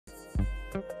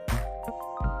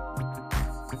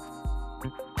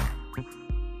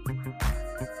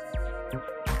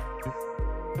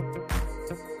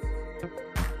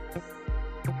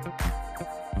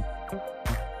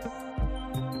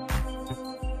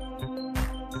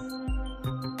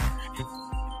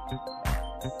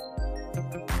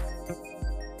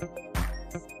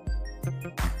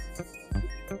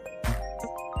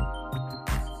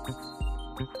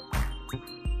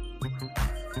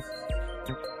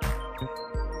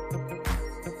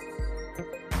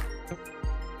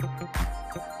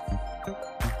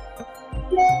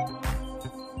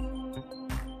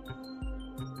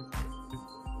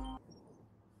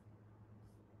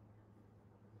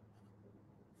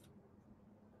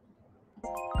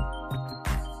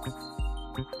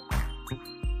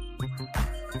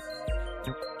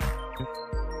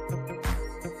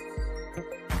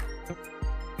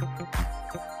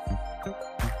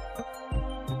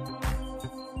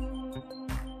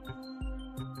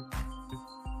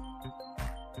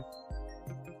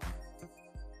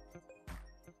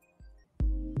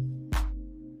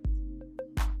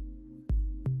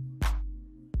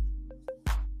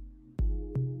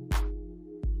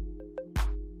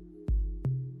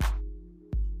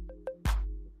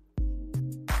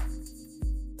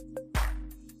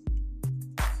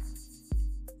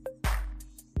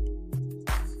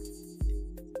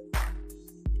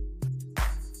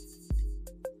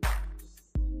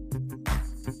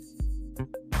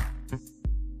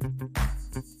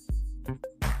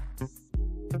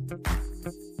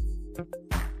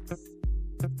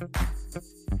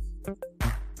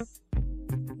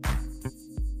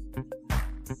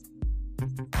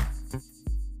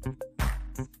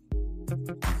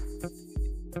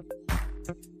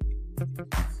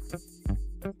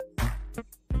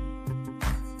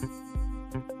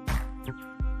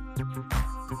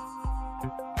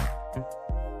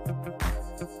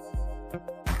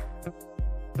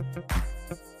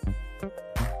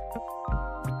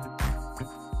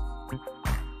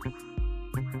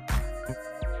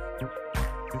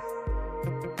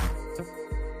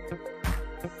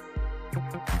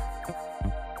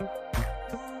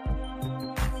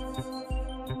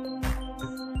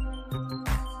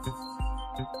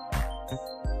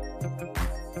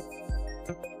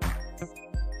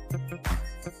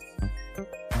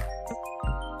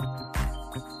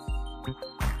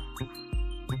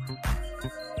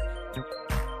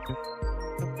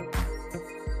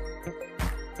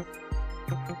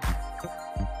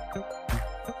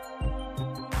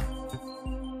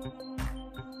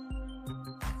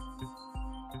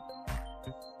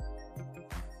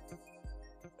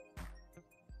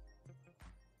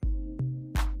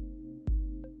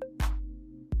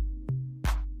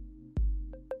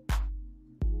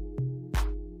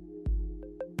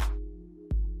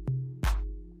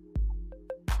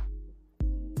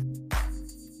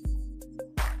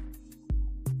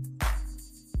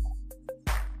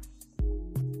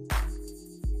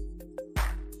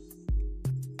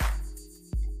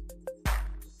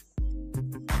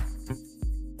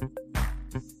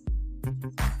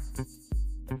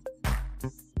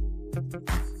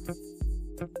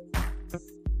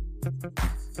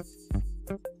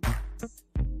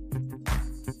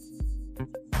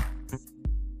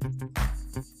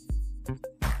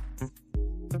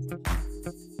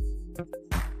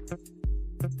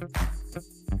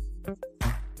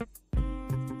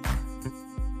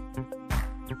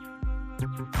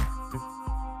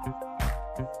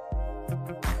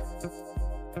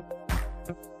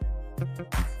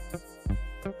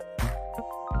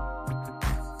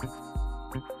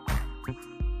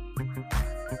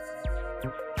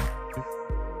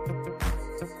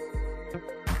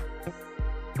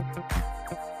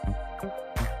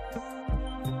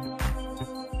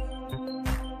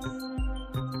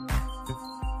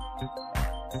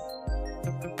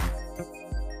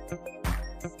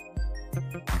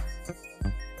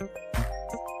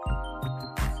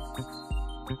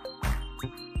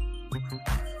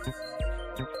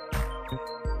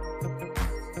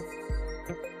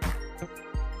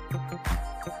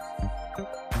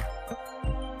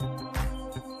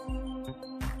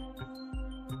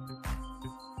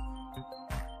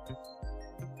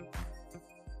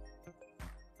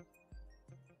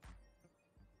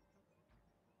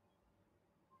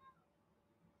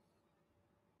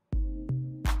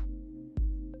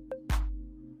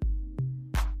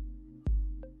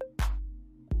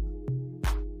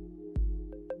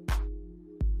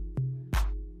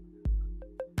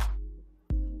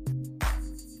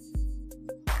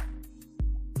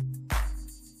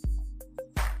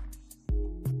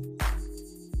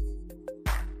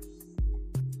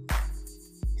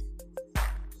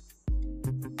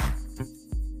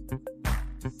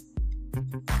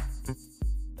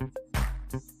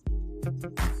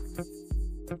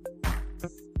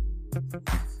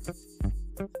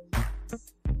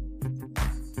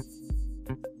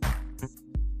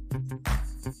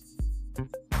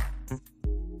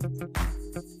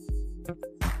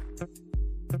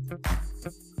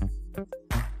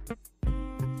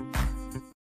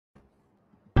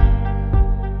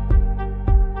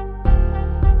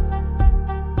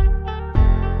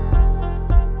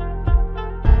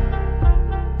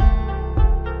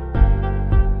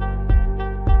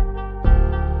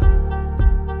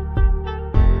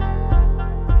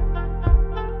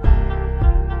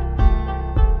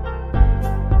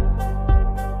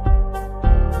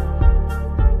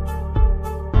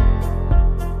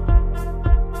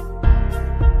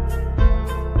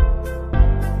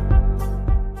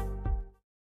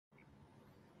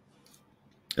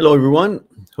Hello, everyone.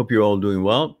 Hope you're all doing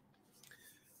well.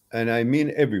 And I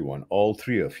mean everyone, all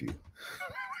three of you.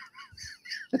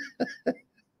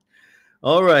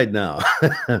 All right, now.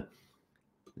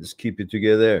 Just keep it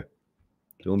together.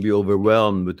 Don't be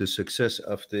overwhelmed with the success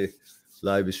of the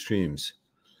live streams.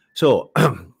 So,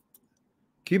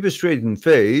 keep a straight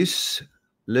face.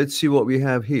 Let's see what we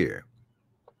have here.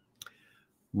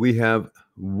 We have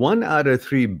 1 out of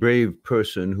 3 brave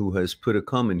person who has put a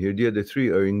comment here. The other 3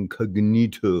 are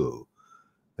incognito,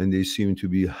 and they seem to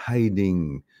be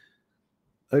hiding.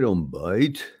 I don't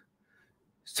bite.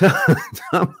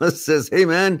 Thomas says, hey,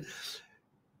 man,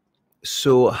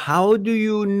 so how do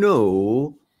you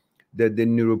know that the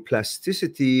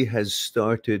neuroplasticity has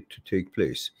started to take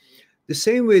place? The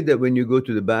same way that when you go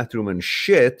to the bathroom and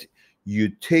shit, you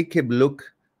take a look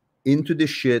into the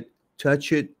shit,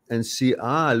 touch it, and see,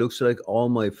 looks like all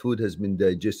my food has been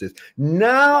digested.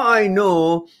 Now I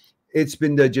know it's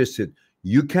been digested.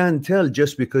 You can't tell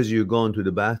just because you're going to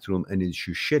the bathroom and it's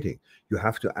you shitting. You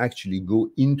have to actually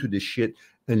go into the shit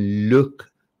and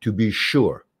look to be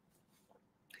sure.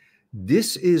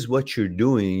 This is what you're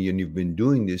doing, and you've been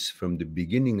doing this from the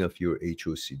beginning of your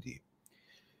HOCD.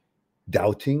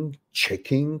 Doubting,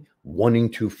 checking, wanting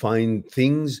to find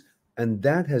things, and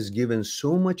that has given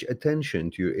so much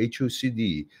attention to your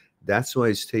HOCD. That's why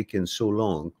it's taken so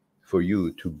long for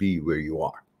you to be where you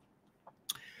are.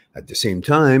 At the same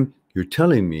time, you're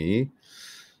telling me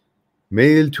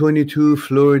male 22,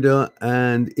 Florida,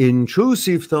 and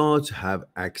intrusive thoughts have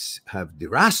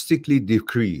drastically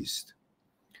decreased.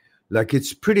 Like,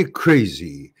 it's pretty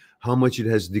crazy how much it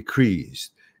has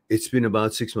decreased. It's been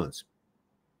about 6 months.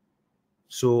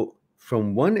 So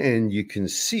from one end, you can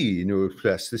see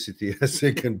neuroplasticity has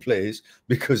taken place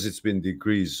because it's been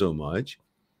decreased so much.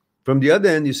 From the other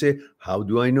end, you say, how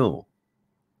do I know?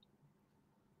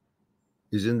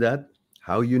 Isn't that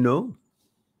how you know?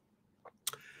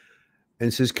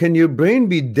 And says, can your brain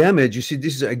be damaged? You see,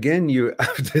 this is, again, you're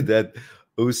after that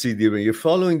OCD. When you're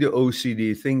following the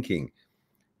OCD thinking,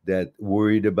 that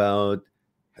worried about,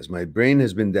 my brain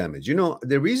has been damaged. You know,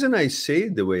 the reason I say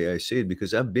it the way I say it,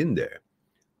 because I've been there.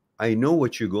 I know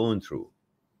what you're going through.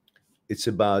 It's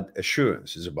about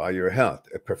assurance. It's about your health,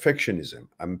 a perfectionism.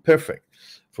 I'm perfect.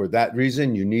 For that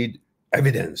reason, you need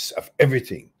evidence of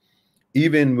everything.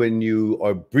 Even when you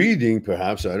are breathing,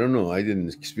 perhaps, I don't know, I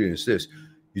didn't experience this.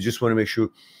 You just want to make sure,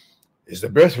 is the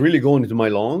breath really going into my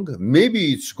lung?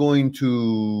 Maybe it's going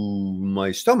to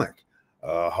my stomach.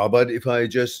 How about if I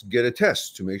just get a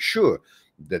test to make sure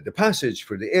that the passage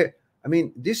for the air, I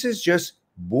mean, this is just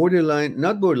borderline,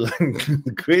 not borderline,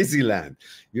 crazy land.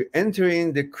 You're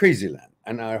entering the crazy land.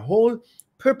 And our whole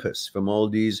purpose from all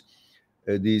these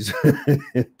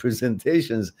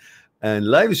presentations and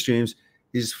live streams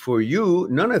is for you,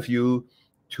 none of you,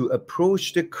 to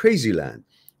approach the crazy land.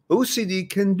 OCD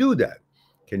can do that,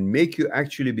 can make you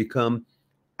actually become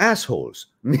assholes,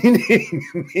 meaning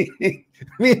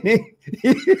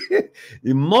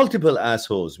multiple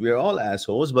assholes. We are all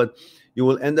assholes, but you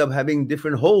will end up having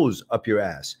different holes up your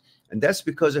ass. And that's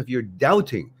because of your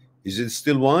doubting. Is it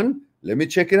still one? Let me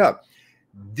check it out.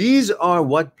 These are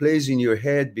what plays in your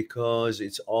head because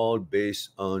it's all based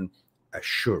on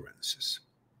assurances.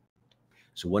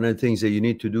 So one of the things that you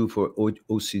need to do for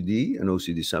OCD and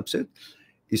OCD subset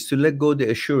is to let go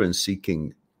the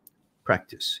assurance-seeking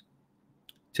practice.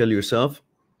 Tell yourself,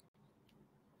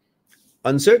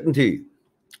 uncertainty.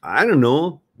 I don't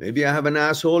know. Maybe I have an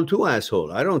asshole, 2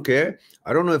 asshole. I don't care.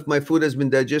 I don't know if my food has been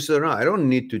digested or not. I don't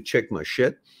need to check my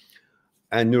shit.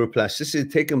 And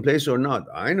neuroplasticity taking place or not.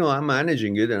 I know I'm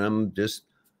managing it, and I'm just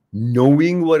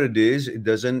knowing what it is. It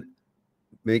doesn't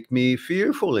make me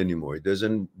fearful anymore. It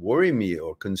doesn't worry me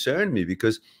or concern me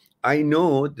because I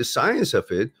know the science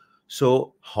of it.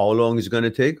 So how long is it going to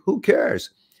take? Who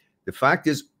cares? The fact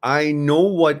is, I know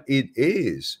what it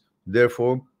is.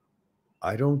 Therefore,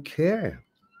 I don't care.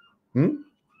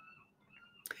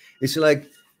 It's like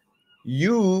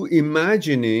you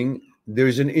imagining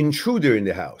there's an intruder in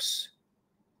the house.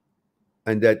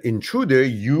 And that intruder,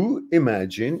 you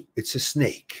imagine it's a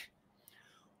snake.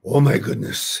 Oh my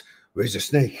goodness, where's the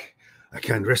snake? I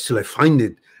can't rest till I find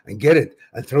it and get it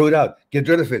and throw it out, get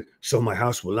rid of it, so my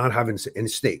house will not have any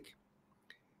snake.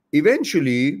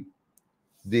 Eventually,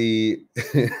 the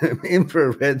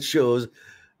infrared shows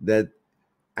that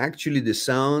actually the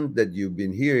sound that you've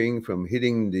been hearing from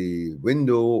hitting the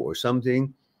window or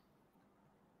something,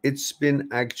 it's been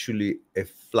actually a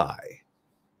fly,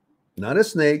 not a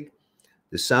snake.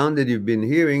 The sound that you've been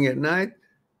hearing at night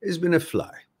has been a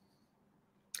fly.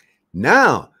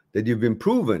 Now that you've been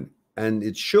proven and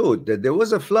it showed that there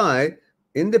was a fly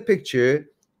in the picture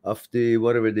of the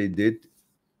whatever they did,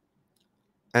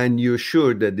 and you're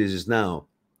sure that this is now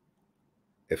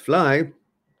a fly,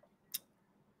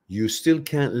 you still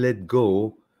can't let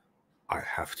go. I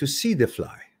have to see the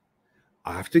fly.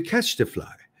 I have to catch the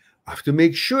fly. I have to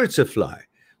make sure it's a fly,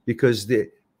 because the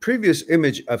previous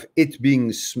image of it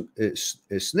being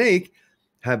a snake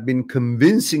have been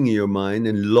convincing in your mind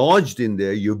and lodged in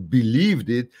there. You believed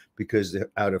it because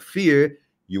out of fear,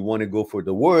 you want to go for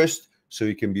the worst so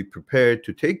you can be prepared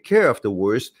to take care of the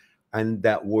worst, and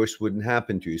that worst wouldn't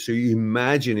happen to you. So you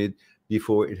imagine it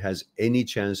before it has any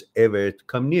chance ever to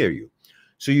come near you.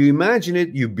 So you imagine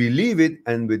it, you believe it,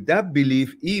 and with that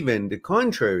belief, even the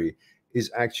contrary is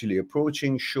actually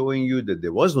approaching, showing you that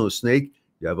there was no snake.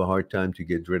 You have a hard time to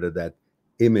get rid of that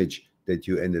image that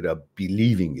you ended up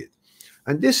believing it.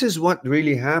 And this is what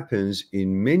really happens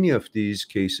in many of these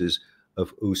cases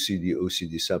of OCD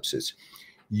subsets.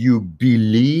 You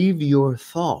believe your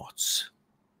thoughts,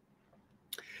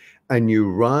 and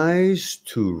you rise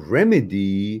to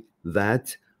remedy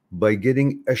that by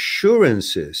getting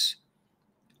assurances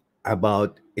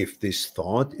about if this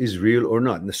thought is real or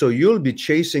not. So you'll be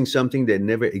chasing something that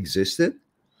never existed,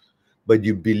 but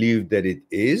you believe that it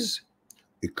is,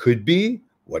 it could be,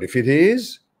 what if it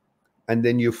is? And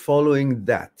then you're following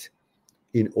that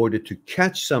in order to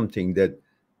catch something that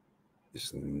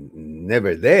is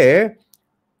never there,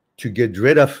 to get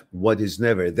rid of what is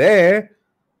never there.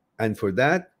 And for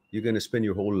that, you're going to spend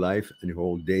your whole life and your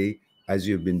whole day as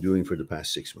you've been doing for the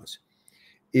past 6 months.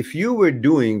 If you were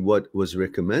doing what was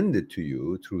recommended to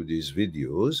you through these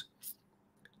videos,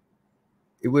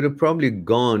 it would have probably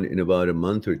gone in about a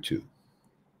month or two,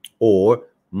 or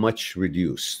much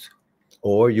reduced.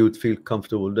 Or you would feel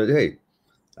comfortable that, hey,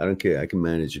 I don't care, I can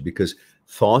manage it, because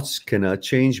thoughts cannot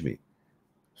change me.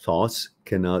 Thoughts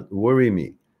cannot worry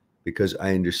me, because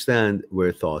I understand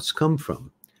where thoughts come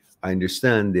from. I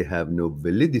understand they have no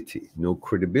validity, no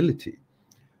credibility.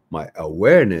 My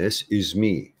awareness is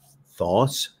me.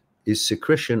 Thoughts is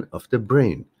secretion of the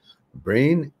brain.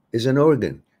 Brain is an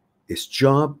organ. Its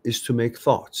job is to make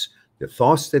thoughts. The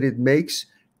thoughts that it makes,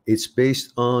 it's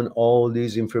based on all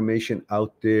these information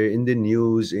out there in the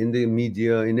news, in the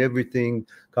media, in everything,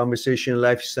 conversation,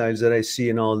 lifestyles that I see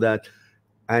and all that.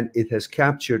 And it has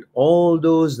captured all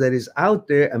those that is out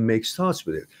there and makes thoughts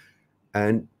with it.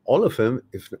 And all of them,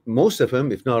 if most of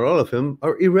them, if not all of them,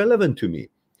 are irrelevant to me.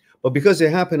 But because they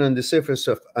happen on the surface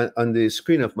of, on the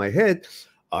screen of my head,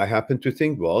 I happen to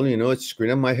think, well, you know, it's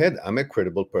screen of my head. I'm a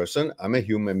credible person. I'm a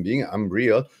human being. I'm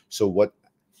real. So what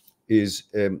is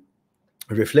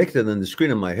reflected on the screen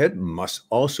of my head must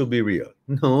also be real.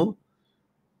 No,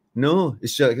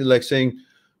 it's just like saying,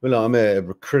 well, I'm a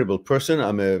credible person.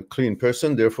 I'm a clean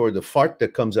person. Therefore, the fart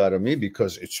that comes out of me,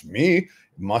 because it's me,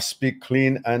 must be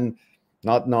clean and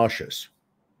not nauseous.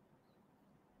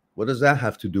 What does that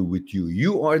have to do with you?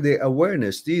 You are the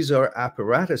awareness. These are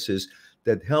apparatuses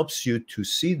that helps you to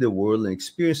see the world and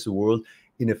experience the world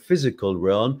in a physical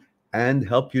realm, and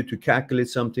help you to calculate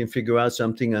something, figure out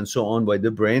something, and so on by the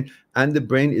brain. And the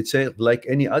brain itself, like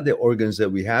any other organs that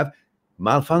we have,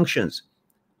 malfunctions.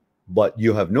 But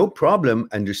you have no problem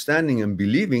understanding and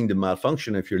believing the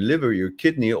malfunction of your liver, your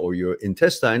kidney, or your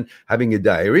intestine having a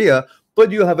diarrhea,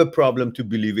 but you have a problem to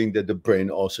believing that the brain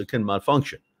also can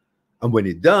malfunction. And when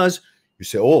it does, you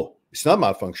say, oh, it's not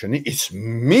malfunctioning, it's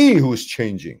me who's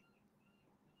changing.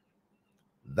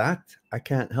 That I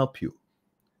can't help you.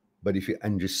 But if you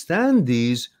understand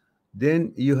these,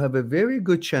 then you have a very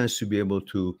good chance to be able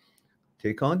to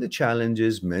take on the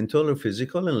challenges, mental or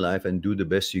physical, in life, and do the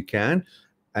best you can,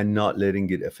 and not letting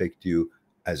it affect you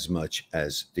as much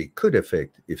as they could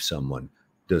affect if someone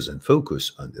doesn't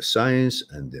focus on the science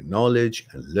and the knowledge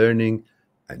and learning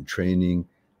and training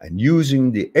and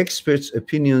using the experts'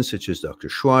 opinions, such as Dr.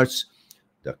 Schwartz,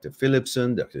 Dr.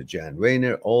 Philipson, Dr. Jan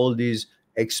Rayner, all these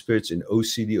experts in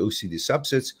OCD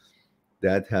subsets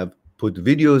that have put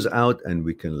videos out, and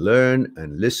we can learn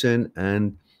and listen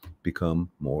and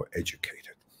become more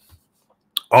educated.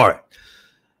 All right.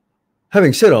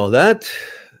 Having said all that,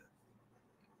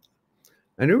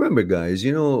 and remember, guys,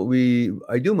 you know,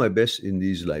 I do my best in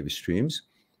these live streams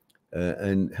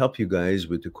and help you guys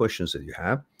with the questions that you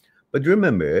have. But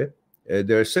remember,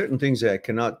 there are certain things that I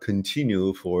cannot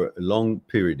continue for a long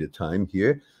period of time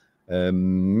here.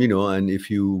 You know, and if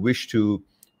you wish to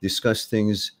discuss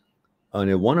things on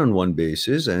a one-on-one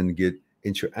basis and get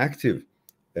interactive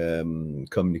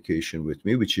communication with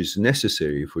me, which is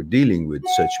necessary for dealing with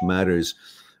such matters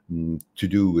to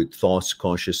do with thoughts,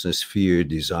 consciousness, fear,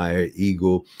 desire,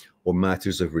 ego, or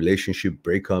matters of relationship,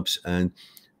 breakups, and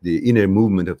the inner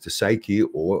movement of the psyche,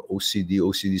 or OCD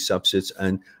subsets,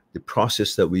 and the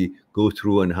process that we go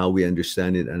through and how we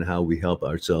understand it and how we help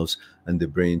ourselves and the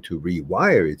brain to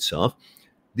rewire itself.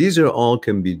 These are all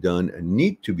can be done and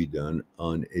need to be done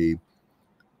on a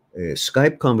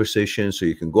Skype conversation. So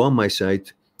you can go on my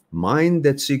site,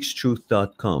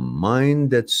 mindthatseekstruth.com,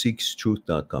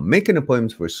 mindthatseekstruth.com. Make an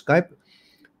appointment for Skype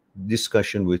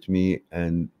discussion with me,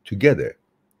 and together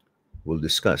we'll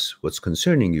discuss what's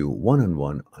concerning you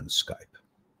one-on-one on Skype.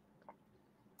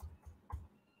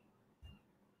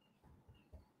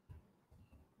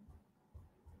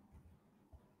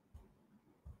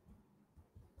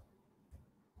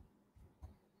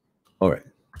 All right,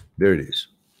 there it is.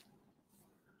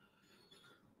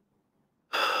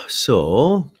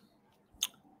 So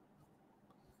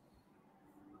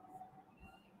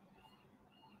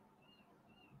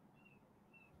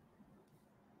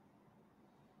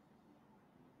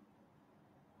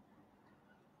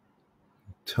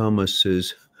Thomas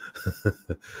says,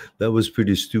 that was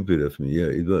pretty stupid of me. Yeah,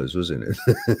 it was, wasn't it?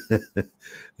 And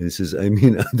he says, I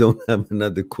mean, I don't have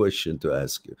another question to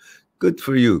ask you. Good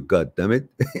for you, God damn it.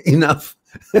 Enough.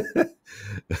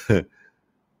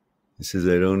 He says,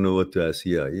 I don't know what to ask.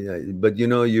 Yeah. But you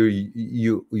know,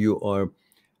 you are,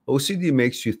 OCD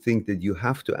makes you think that you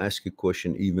have to ask a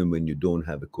question even when you don't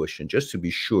have a question, just to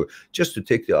be sure, just to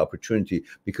take the opportunity,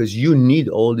 because you need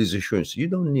all these assurances. You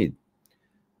don't need.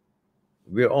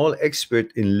 We're all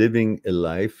expert in living a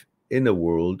life in a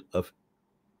world of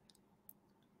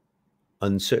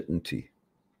uncertainty.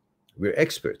 We're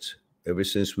experts. Ever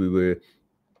since we were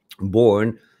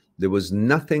born, there was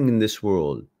nothing in this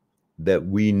world that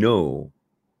we know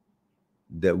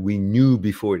that we knew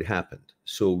before it happened.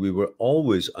 So we were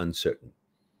always uncertain.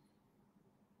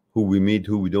 Who we meet,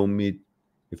 who we don't meet,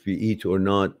 if we eat or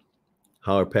not,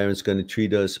 how our parents are going to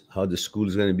treat us, how the school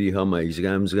is going to be, how my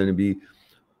exam is going to be,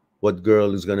 what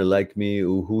girl is going to like me,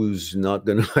 or who's not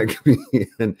going to like me,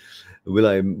 and will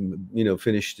I,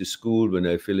 finish the school? When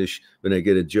I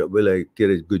get a job, will I get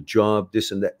a good job?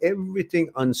 This and that, everything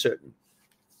uncertain,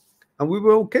 and we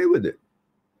were okay with it.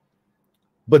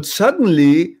 But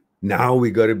suddenly, now we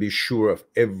got to be sure of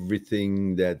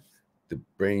everything that the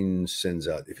brain sends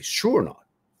out. If it's sure or not,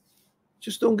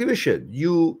 just don't give a shit.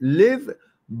 You live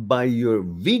by your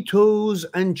vetoes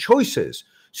and choices.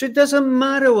 So it doesn't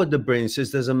matter what the brain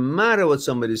says, doesn't matter what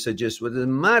somebody suggests, it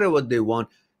doesn't matter what they want.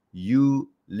 You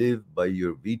live by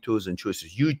your vetoes and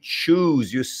choices. You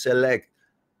choose, you select.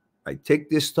 I take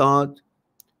this thought,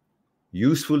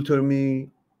 useful to me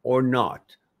or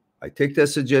not. I take that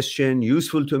suggestion,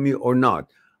 useful to me or not.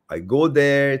 I go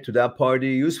there to that party,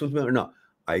 useful to me or not.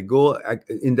 I go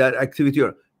in that activity,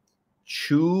 or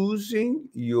choosing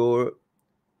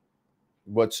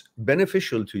what's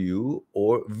beneficial to you,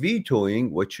 or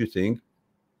vetoing what you think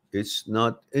is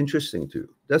not interesting to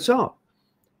you. That's all.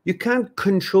 You can't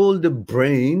control the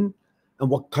brain and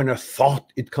what kind of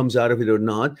thought it comes out of it or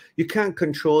not. You can't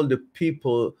control the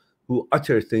people who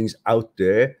utter things out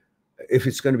there, if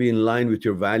it's going to be in line with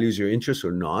your values, your interests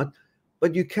or not.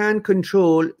 But you can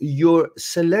control your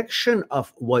selection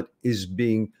of what is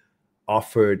being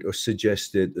offered or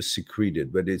suggested or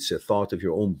secreted, whether it's a thought of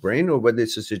your own brain or whether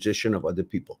it's a suggestion of other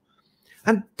people.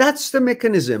 And that's the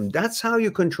mechanism. That's how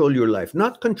you control your life,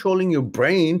 not controlling your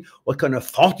brain, what kind of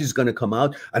thought is going to come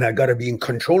out, and I got to be in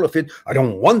control of it. I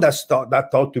don't want that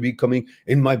thought to be coming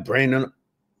in my brain. And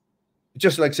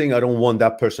just like saying, I don't want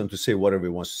that person to say whatever he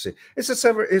wants to say.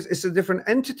 It's a different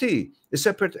entity, a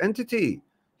separate entity.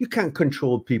 You can't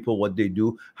control people, what they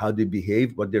do, how they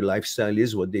behave, what their lifestyle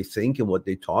is, what they think and what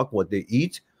they talk, what they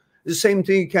eat. The same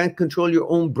thing, you can't control your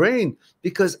own brain,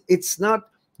 because it's not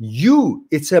you.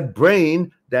 It's a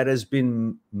brain that has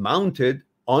been mounted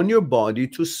on your body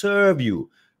to serve you.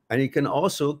 And it can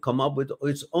also come up with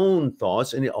its own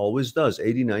thoughts, and it always does,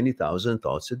 80, 90,000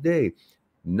 thoughts a day,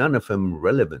 none of them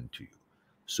relevant to you.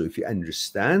 So if you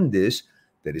understand this,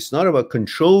 that it's not about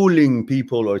controlling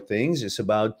people or things, it's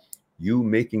about you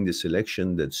making the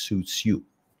selection that suits you.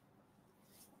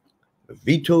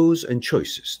 Vetoes and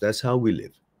choices, that's how we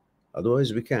live.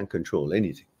 Otherwise, we can't control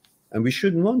anything. And we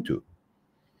shouldn't want to.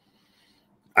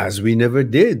 As we never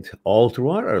did all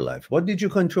throughout our life. What did you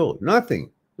control? Nothing.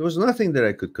 There was nothing that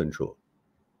I could control.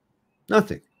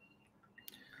 Nothing.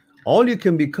 All you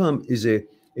can become is an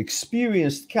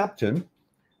experienced captain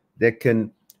that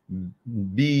can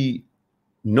be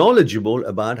knowledgeable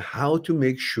about how to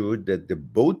make sure that the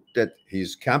boat that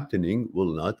he's captaining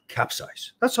will not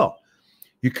capsize. That's all.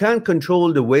 You can't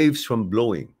control the waves from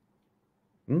blowing.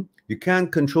 You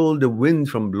can't control the wind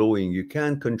from blowing. You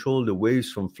can't control the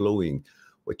waves from flowing.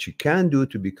 What you can do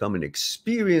to become an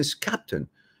experienced captain,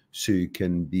 so you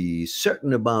can be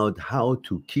certain about how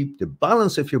to keep the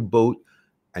balance of your boat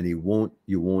and you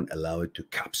won't allow it to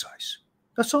capsize.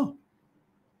 That's all.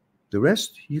 The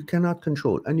rest you cannot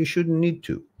control, and you shouldn't need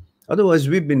to. Otherwise,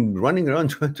 we've been running around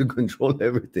trying to control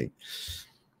everything.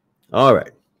 All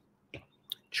right.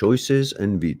 Choices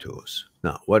and vetoes.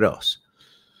 Now, what else?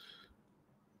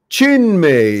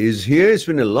 Chinmay is here. It's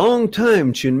been a long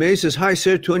time. Chinmay says, hi,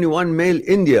 sir, 21 male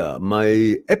India.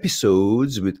 My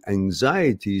episodes with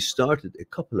anxiety started a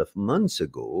couple of months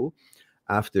ago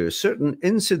after a certain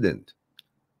incident.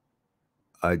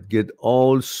 I'd get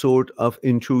all sort of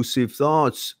intrusive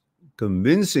thoughts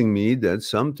convincing me that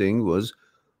something was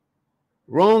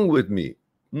wrong with me.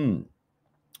 You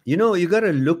know, you got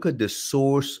to look at the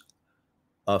source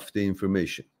of the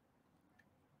information.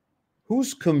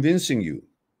 Who's convincing you?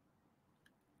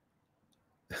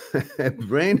 A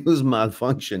brain who's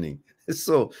malfunctioning.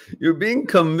 So you're being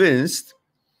convinced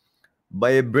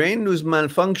by a brain who's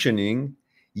malfunctioning,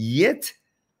 yet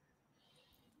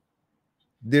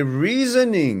the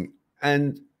reasoning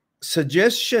and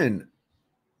suggestion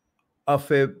of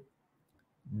a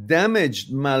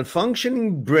damaged,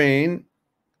 malfunctioning brain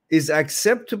is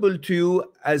acceptable to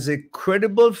you as a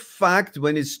credible fact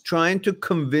when it's trying to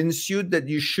convince you that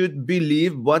you should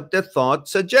believe what the thought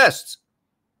suggests.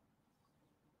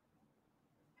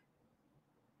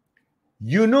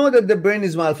 You know that the brain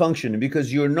is malfunctioning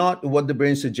because you're not what the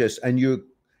brain suggests, and you're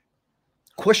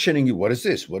questioning you. What is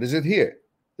this? What is it here?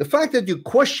 The fact that you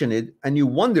question it and you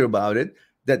wonder about it,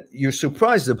 that you're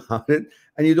surprised about it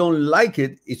and you don't like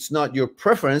it, it's not your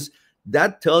preference,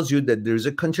 that tells you that there's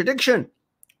a contradiction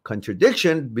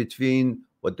between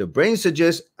what the brain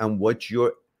suggests and what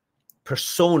your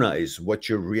persona is, what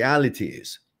your reality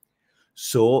is.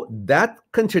 So that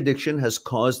contradiction has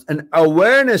caused an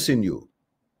awareness in you.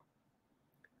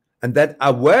 And that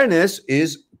awareness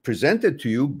is presented to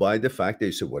you by the fact that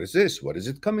you say, what is this? What is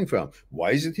it coming from?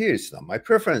 Why is it here? It's not my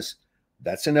preference.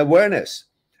 That's an awareness.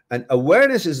 And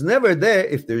awareness is never there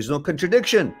if there is no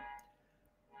contradiction.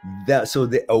 So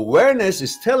the awareness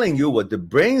is telling you what the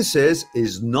brain says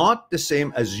is not the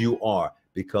same as you are,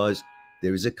 because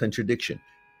there is a contradiction.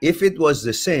 If it was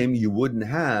the same, you wouldn't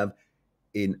have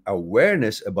an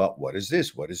awareness about what is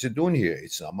this? What is it doing here?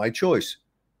 It's not my choice.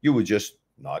 You would just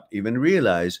not even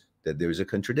realize that there is a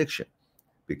contradiction,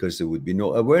 because there would be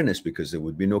no awareness, because there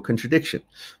would be no contradiction.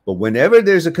 But whenever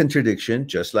there's a contradiction,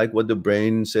 just like what the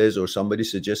brain says, or somebody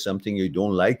suggests something, you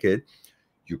don't like it,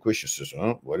 your question says,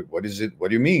 what is it? What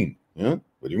do you mean? What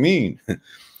do you mean?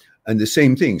 And the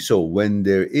same thing. So when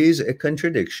there is a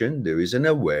contradiction, there is an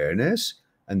awareness,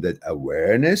 and that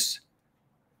awareness,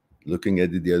 looking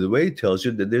at it the other way, tells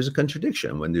you that there's a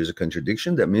contradiction. When there's a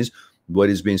contradiction, that means what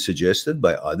is being suggested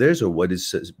by others, or what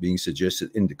is being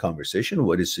suggested in the conversation,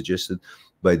 what is suggested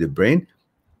by the brain,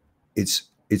 it's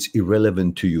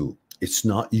irrelevant to you. It's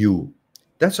not you.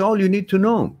 That's all you need to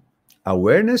know.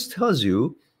 Awareness tells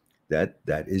you that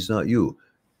that is not you.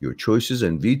 Your choices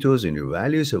and vetoes and your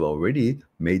values have already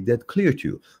made that clear to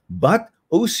you. But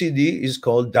OCD is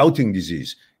called doubting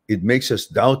disease. It makes us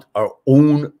doubt our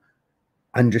own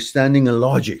understanding and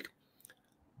logic.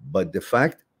 But the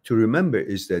fact to remember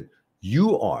is that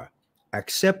you are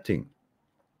accepting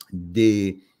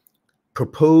the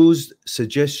proposed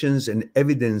suggestions and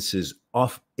evidences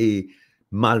of a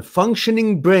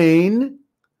malfunctioning brain,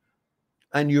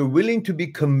 and you're willing to be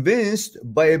convinced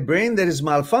by a brain that is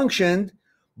malfunctioned,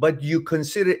 but you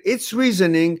consider its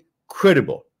reasoning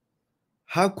credible.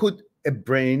 How could a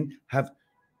brain have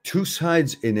two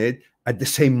sides in it at the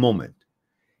same moment?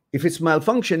 If it's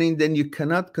malfunctioning, then you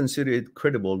cannot consider it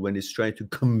credible when it's trying to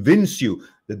convince you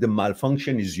that the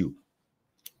malfunction is you.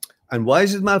 And why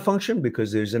is it malfunction?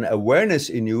 Because there's an awareness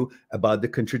in you about the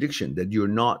contradiction, that you're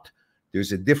not.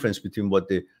 There's a difference between what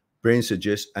the brain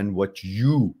suggests and what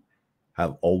you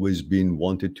have always been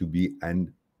wanted to be and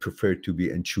prefer to be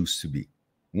and choose to be.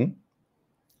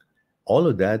 All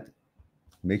of that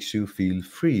makes you feel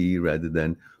free rather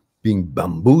than being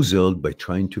bamboozled by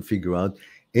trying to figure out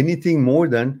anything more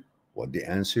than what the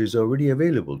answer is already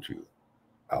available to you.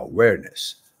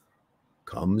 Awareness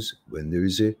comes when there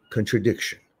is a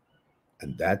contradiction.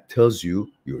 And that tells you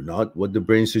you're not what the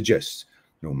brain suggests,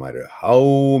 no matter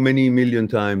how many million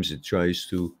times it tries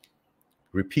to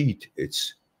repeat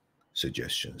its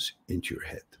suggestions into your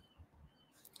head.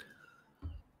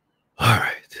 All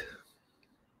right.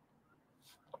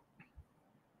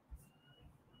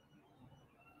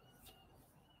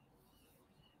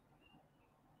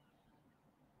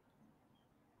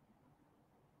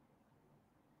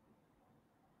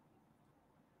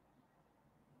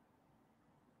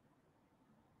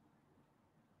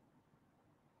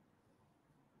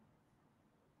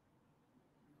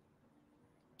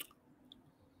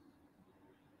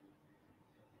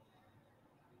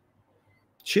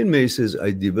 Chinmay says,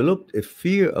 I developed a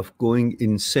fear of going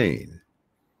insane,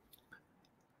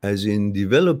 as in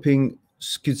developing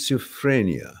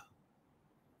schizophrenia.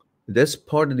 That's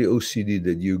part of the OCD,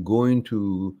 that you're going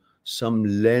to some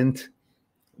length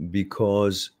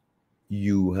because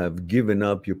you have given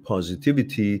up your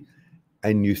positivity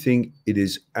and you think it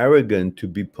is arrogant to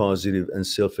be positive and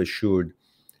self-assured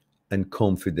and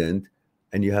confident,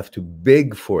 and you have to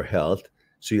beg for help.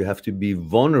 So you have to be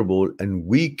vulnerable and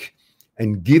weak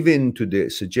and give in to the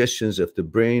suggestions of the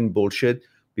brain bullshit,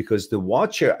 because the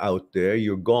watcher out there,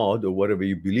 your God or whatever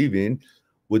you believe in,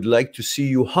 would like to see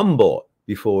you humble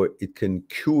before it can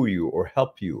cure you or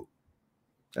help you.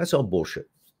 That's all bullshit.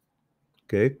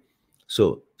 Okay?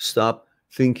 So stop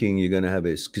thinking you're going to have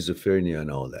a schizophrenia and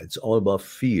all that. It's all about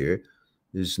fear.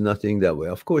 There's nothing that way.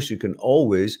 Of course, you can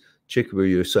always check with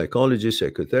your psychologist,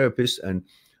 psychotherapist, and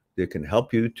they can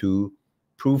help you to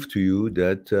prove to you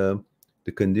that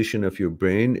the condition of your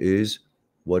brain is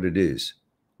what it is.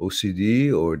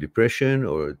 OCD or depression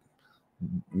or,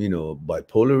 you know,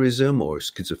 bipolarism or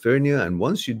schizophrenia. And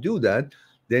once you do that,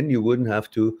 then you wouldn't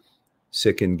have to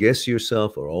second guess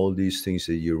yourself or all these things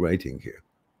that you're writing here.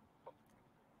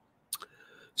 It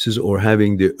says, or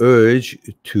having the urge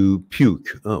to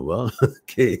puke. Oh, well,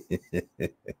 okay.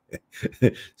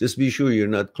 Just be sure you're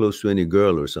not close to any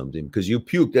girl or something, because you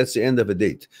puke, that's the end of a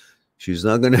date. She's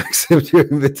not going to accept your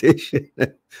invitation.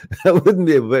 That wouldn't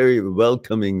be a very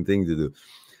welcoming thing to do.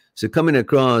 So coming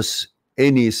across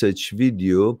any such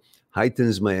video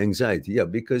heightens my anxiety. Yeah,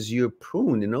 because you're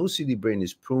prone, an OCD brain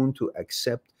is prone to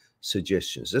accept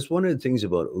suggestions. That's one of the things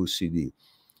about OCD,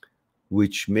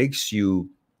 which makes you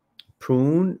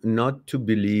prone not to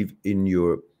believe in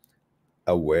your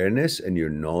awareness and your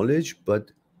knowledge,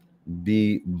 but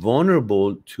be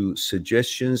vulnerable to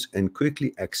suggestions and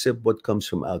quickly accept what comes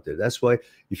from out there. That's why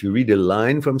if you read a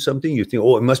line from something, you think,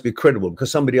 oh, it must be credible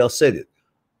because somebody else said it.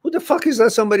 Who the fuck is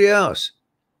that somebody else?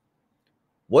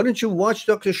 Why don't you watch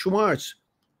Dr. Schwartz?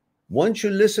 Why don't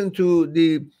you listen to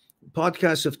the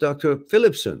podcast of Dr.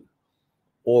 Philipson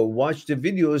or watch the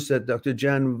videos that Dr.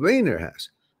 Jan Weiner has?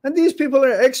 And these people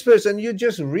are experts, and you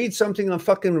just read something on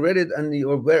fucking Reddit and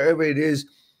or wherever it is,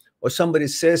 or somebody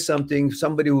says something,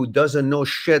 somebody who doesn't know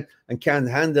shit and can't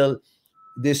handle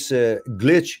this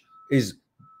glitch is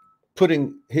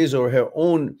putting his or her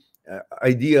own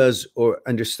ideas or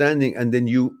understanding, and then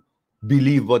you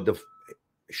believe what the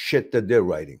shit that they're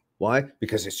writing. Why?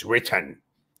 Because it's written.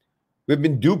 We've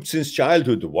been duped since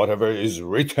childhood. Whatever is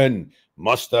written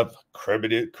must have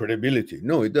credibility.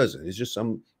 No, it doesn't. It's just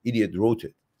some idiot wrote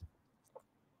it.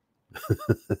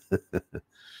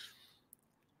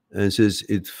 And it says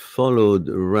it followed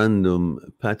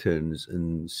random patterns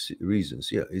and reasons.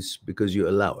 Yeah, it's because you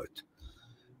allow it.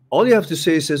 All you have to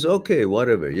say is, okay,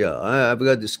 whatever. Yeah, I've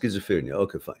got the schizophrenia.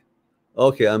 Okay, fine.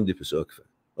 Okay, I'm depressed. Okay, fine.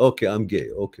 Okay, I'm gay.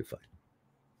 Okay, fine.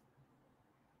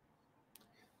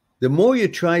 The more you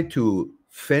try to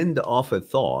fend off a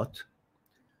thought,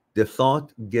 the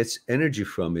thought gets energy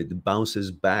from it,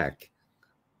 bounces back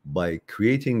by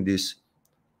creating this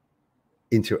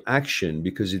interaction,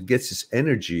 because it gets its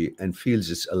energy and feels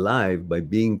it's alive by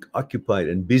being occupied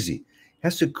and busy. It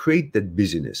has to create that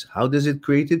busyness. How does it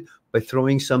create it? By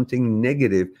throwing something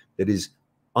negative that is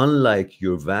unlike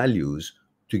your values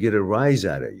to get a rise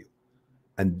out of you.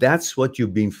 And that's what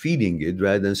you've been feeding it,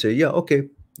 rather than say, yeah, okay,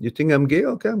 you think I'm gay?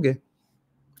 Okay, I'm gay.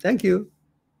 Thank you.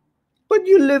 But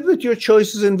you live with your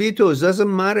choices and vetoes.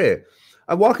 Doesn't matter.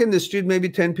 I walk in the street, maybe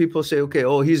 10 people say, okay,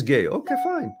 oh, he's gay. Okay,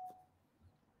 fine.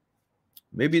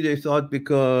 Maybe they thought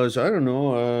because, I don't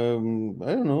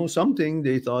know, something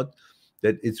they thought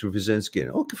that it represents gay.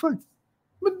 Okay, fine.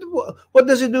 But what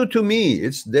does it do to me?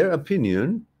 It's their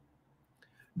opinion.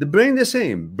 The brain the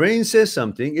same. Brain says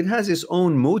something. It has its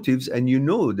own motives, and you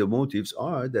know the motives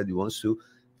are that it wants to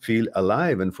feel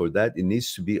alive, and for that it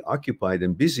needs to be occupied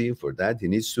and busy. For that it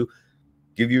needs to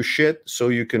give you shit so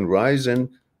you can rise and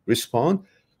respond,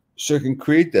 so you can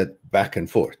create that back and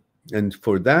forth. And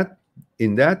for that,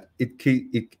 in that,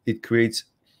 it creates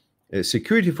a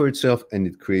security for itself, and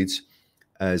it creates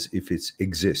as if it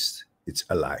exists, it's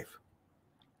alive.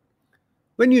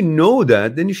 When you know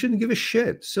that, then you shouldn't give a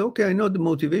shit. So, okay, I know the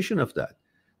motivation of that.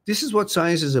 This is what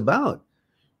science is about,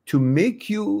 to make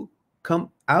you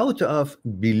come out of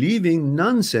believing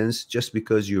nonsense just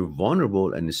because you're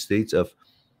vulnerable in states of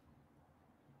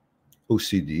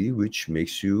OCD, which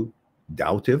makes you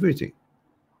doubt everything.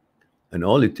 And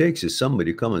all it takes is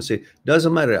somebody come and say,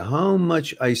 doesn't matter how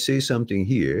much I say something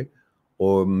here,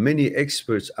 or many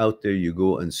experts out there you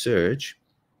go and search,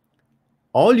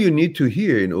 all you need to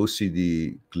hear in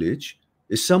OCD glitch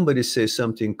is somebody say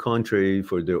something contrary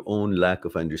for their own lack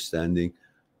of understanding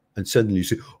And suddenly you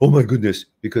say, oh my goodness,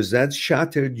 because that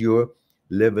shattered your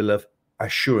level of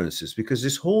assurances. Because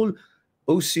this whole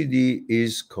OCD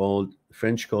is called,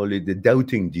 French call it the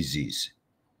doubting disease.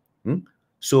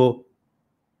 So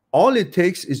all it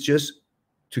takes is just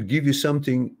to give you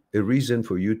something, a reason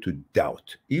for you to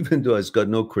doubt, even though it's got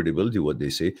no credibility, what they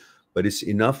say, but it's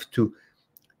enough to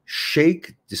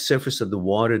shake the surface of the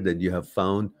water that you have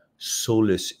found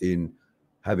solace in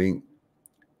having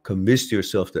convinced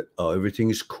yourself that, oh, everything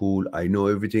is cool. I know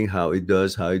everything, how it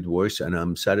does, how it works, and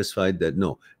I'm satisfied that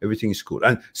no, everything is cool.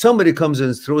 And somebody comes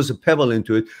and throws a pebble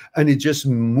into it, and it just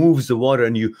moves the water,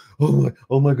 and you,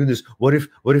 oh my goodness, what if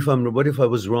I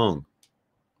was wrong?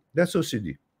 That's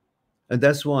OCD, and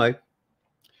that's why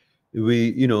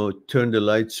we, turn the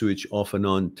light switch off and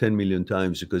on 10 million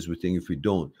times, because we think if we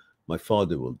don't, my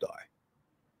father will die.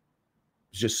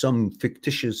 It's just some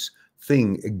fictitious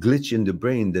thing, a glitch in the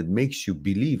brain that makes you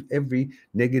believe every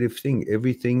negative thing,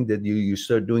 everything that you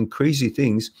start doing crazy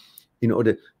things in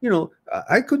order,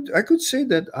 I could say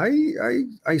that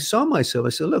I saw myself. I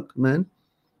said, look, man,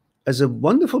 as a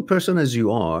wonderful person as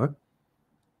you are,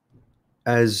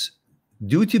 as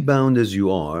duty bound as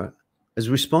you are, as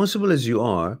responsible as you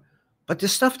are, but the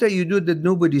stuff that you do that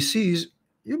nobody sees,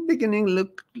 you're beginning to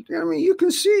look, you can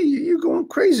see you're going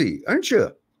crazy, aren't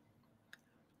you?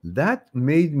 That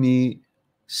made me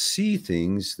see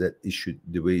things that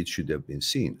the way it should have been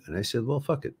seen. And I said, well,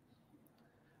 fuck it.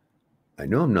 I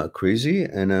know I'm not crazy,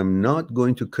 and I'm not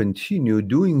going to continue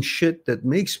doing shit that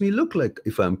makes me look like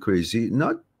if I'm crazy,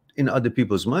 not in other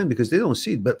people's mind because they don't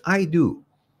see it, but I do.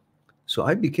 So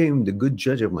I became the good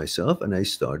judge of myself, and I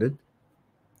started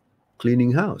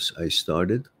cleaning house. I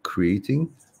started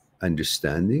creating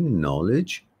understanding,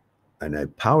 knowledge, and I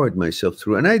powered myself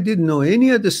through. And I didn't know any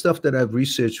of the stuff that I've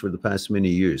researched for the past many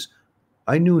years.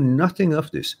 I knew nothing of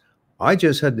this. I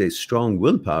just had a strong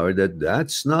willpower that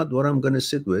that's not what I'm going to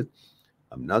sit with.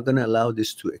 I'm not going to allow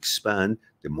this to expand.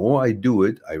 The more I do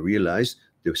it, I realized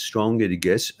the stronger it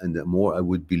gets, and the more I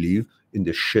would believe in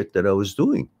the shit that I was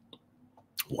doing.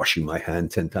 Washing my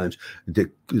hand 10 times, the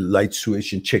light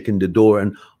switch and checking the door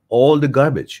and all the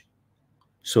garbage.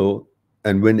 So,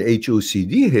 and when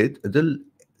HOCD hit, the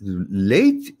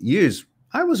late years,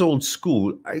 I was old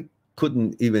school. I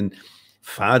couldn't even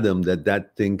fathom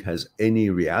that thing has any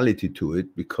reality to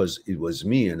it because it was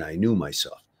me and I knew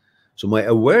myself. So my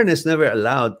awareness never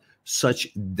allowed such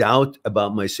doubt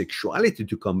about my sexuality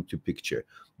to come to picture.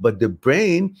 But the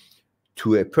brain,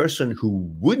 to a person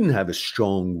who wouldn't have a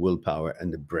strong willpower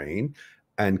and the brain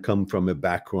and come from a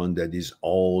background that is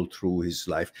all through his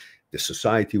life, the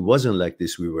society wasn't like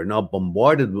this. We were not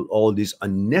bombarded with all these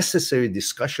unnecessary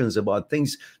discussions about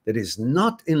things that is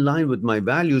not in line with my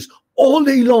values all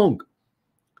day long.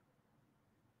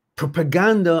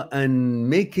 Propaganda and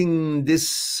making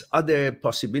this other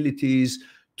possibilities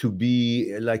to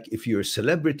be like if you're a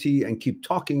celebrity and keep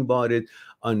talking about it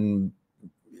on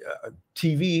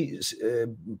TV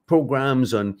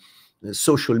programs, on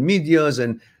social medias,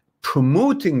 and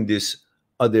promoting this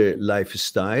other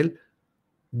lifestyle.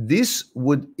 This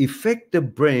would affect the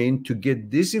brain to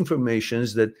get these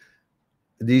informations that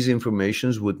these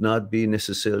informations would not be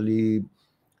necessarily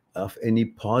of any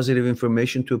positive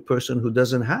information to a person who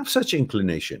doesn't have such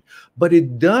inclination. But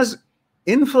it does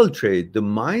infiltrate the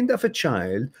mind of a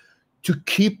child to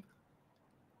keep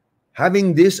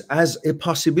having this as a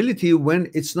possibility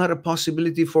when it's not a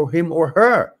possibility for him or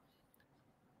her.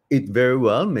 It very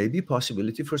well may be a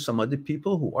possibility for some other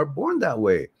people who are born that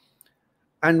way.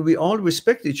 And we all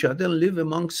respect each other and live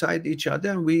alongside each other.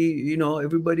 And we,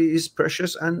 everybody is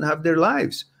precious and have their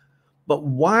lives. But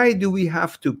why do we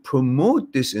have to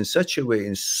promote this in such a way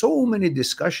in so many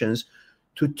discussions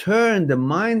to turn the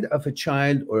mind of a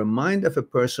child or a mind of a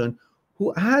person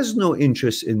who has no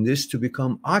interest in this to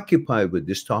become occupied with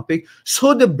this topic?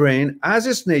 So the brain, as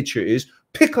its nature is,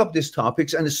 pick up these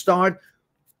topics and start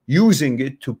using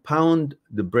it to pound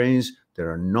the brains that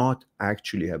are not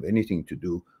actually have anything to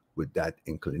do with that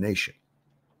inclination.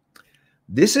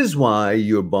 This is why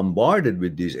you're bombarded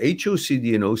with these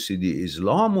HOCD and OCD is a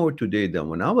lot more today than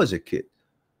when I was a kid.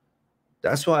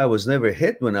 That's why I was never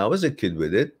hit when I was a kid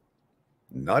with it.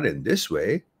 Not in this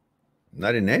way,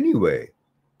 not in any way,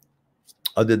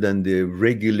 other than the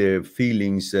regular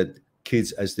feelings that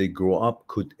kids as they grow up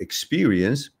could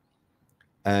experience.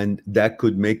 And that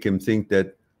could make him think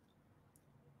that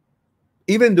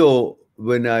even though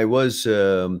when I was,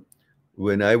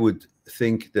 when I would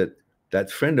think that that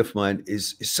friend of mine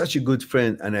is such a good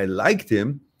friend and I liked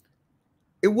him,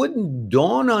 it wouldn't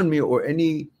dawn on me or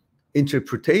any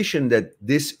interpretation that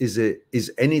this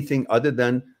is anything other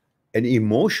than an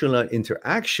emotional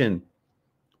interaction.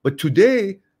 But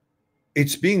today,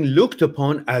 it's being looked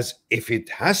upon as if it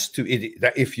has to,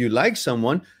 that if you like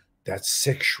someone, that's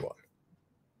sexual.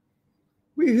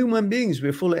 We're human beings.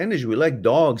 We're full of energy. We like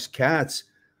dogs, cats.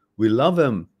 We love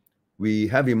them. We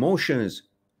have emotions.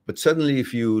 But suddenly,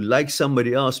 if you like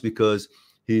somebody else because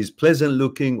he's pleasant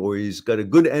looking, or he's got a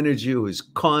good energy, or he's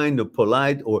kind or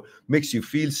polite, or makes you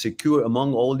feel secure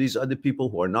among all these other people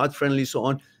who are not friendly, so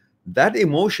on, that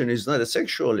emotion is not a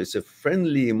sexual. It's a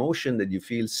friendly emotion that you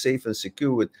feel safe and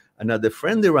secure with another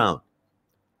friend around.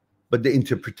 But the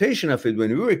interpretation of it when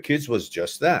we were kids was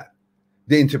just that.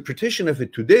 The interpretation of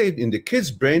it today in the kid's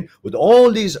brain, with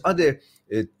all these other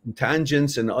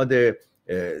tangents and other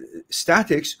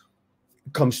statics,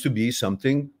 comes to be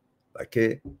something like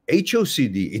a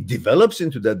HOCD. It develops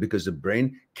into that because the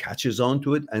brain catches on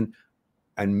to it and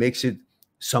makes it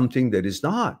something that is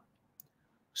not.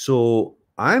 So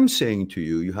I'm saying to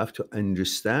you, you have to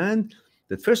understand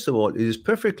that, first of all, it is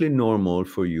perfectly normal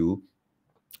for you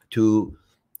to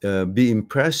be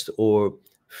impressed or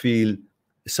feel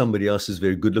somebody else is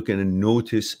very good looking and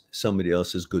notice somebody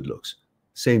else's good looks.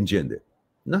 Same gender.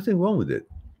 Nothing wrong with it.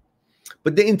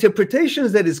 But the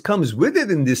interpretations that it comes with it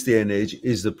in this day and age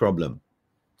is the problem.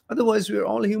 Otherwise, we're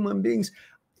all human beings.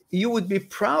 You would be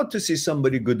proud to see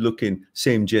somebody good looking,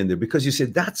 same gender, because you say,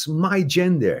 that's my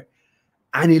gender.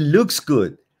 And he looks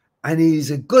good. And he's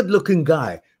a good looking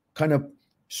guy. Kind of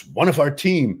one of our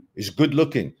team is good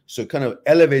looking. So it kind of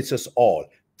elevates us all.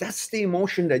 That's the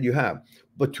emotion that you have.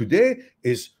 But today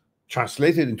is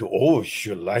translated into, oh,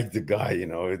 you like the guy, you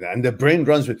know, and the brain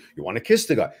runs with, you want to kiss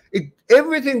the guy.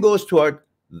 Everything goes toward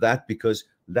that, because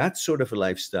that sort of a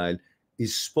lifestyle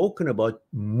is spoken about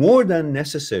more than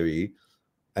necessary,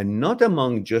 and not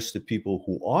among just the people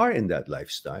who are in that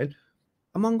lifestyle,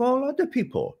 among all other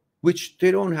people, which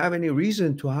they don't have any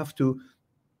reason to have to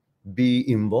be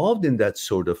involved in that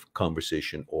sort of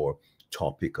conversation or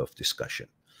topic of discussion.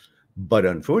 But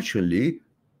unfortunately,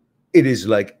 it is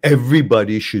like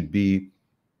everybody should be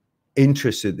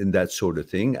interested in that sort of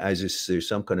thing, as if there's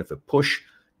some kind of a push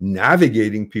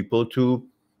navigating people to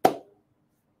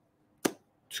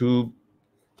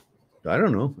I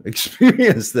don't know,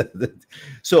 experience that.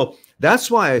 So that's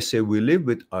why I say we live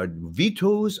with our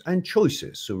vetoes and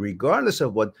choices. So regardless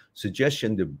of what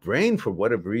suggestion the brain, for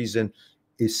whatever reason,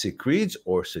 it secretes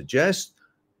or suggests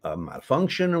a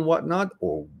malfunction and whatnot,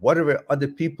 or whatever other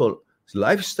people's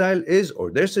lifestyle is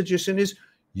or their suggestion is,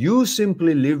 you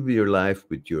simply live your life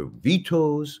with your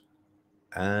vetoes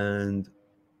and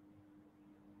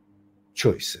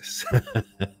choices.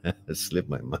 Slipped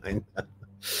my mind.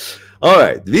 All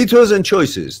right, vetoes and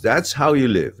choices. That's how you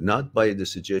live, not by the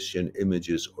suggestion,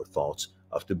 images, or thoughts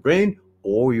of the brain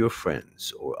or your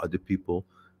friends or other people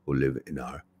who live in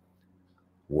our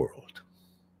world.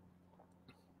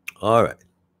 All right.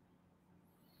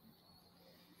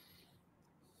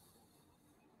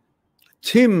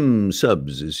 Tim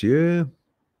Subs is here.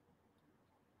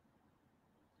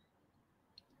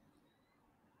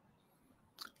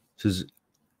 Says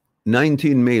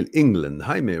 19 male England.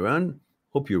 Hi, Mehran.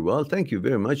 Hope you're well. Thank you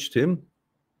very much, Tim.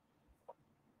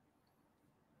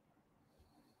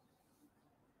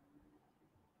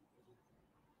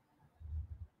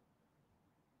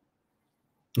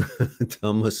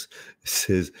 Thomas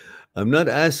says, I'm not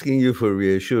asking you for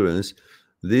reassurance.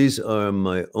 These are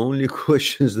my only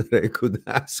questions that I could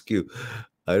ask you.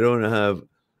 I don't have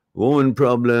woman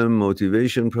problem,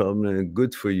 motivation problem.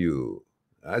 Good for you.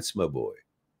 That's my boy.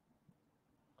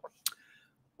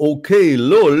 Okay,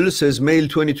 Lol says, male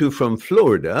 22 from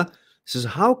Florida, says,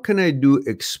 how can I do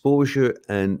exposure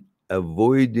and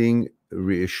avoiding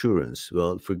reassurance?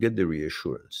 Well, forget the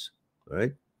reassurance,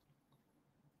 right?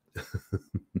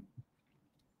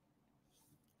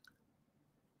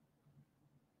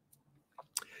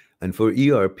 And for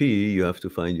ERP, you have to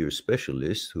find your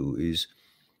specialist who is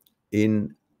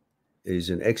an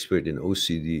expert in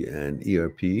OCD and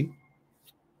ERP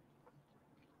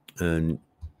and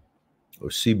or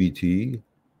CBT,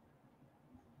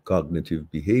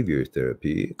 cognitive behavior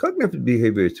therapy. Cognitive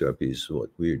behavior therapy is what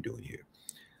we're doing here.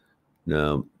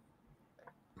 Now,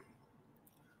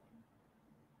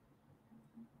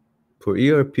 for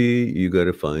ERP, you got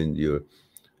to find your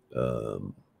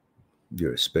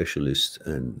specialist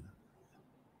and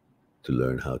to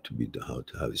learn how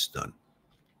it's done.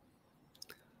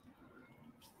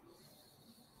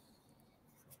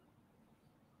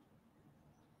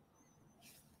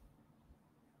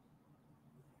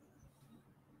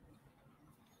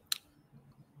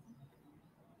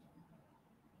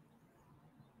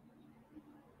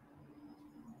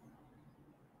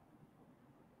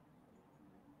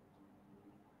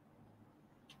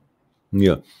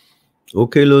 Yeah.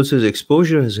 Okay, Lord says,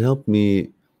 exposure has helped me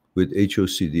with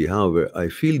HOCD. However, I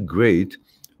feel great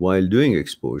while doing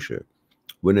exposure.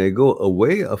 When I go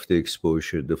away of the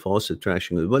exposure, the false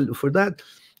attraction. Well, for that,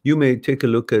 you may take a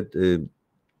look at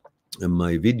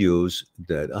my videos.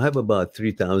 That I have about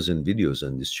 3,000 videos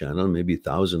on this channel. Maybe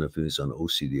 1,000 of it is on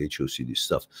OCD, HOCD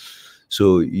stuff.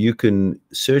 So you can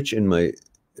search in my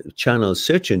channel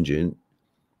search engine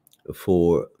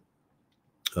for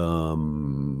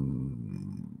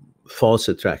false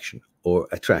attraction or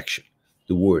attraction,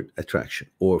 the word attraction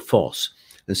or false,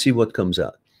 and see what comes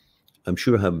out. I'm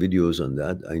sure I have videos on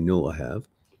that. I know I have.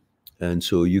 And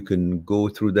so you can go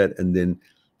through that, and then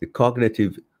the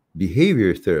cognitive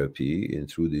behavior therapy and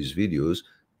through these videos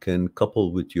can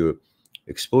couple with your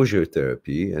exposure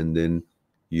therapy, and then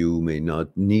you may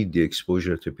not need the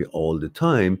exposure therapy all the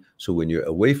time. So when you're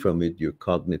away from it, your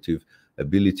cognitive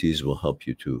abilities will help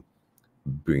you to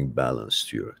bring balance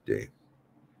to your day.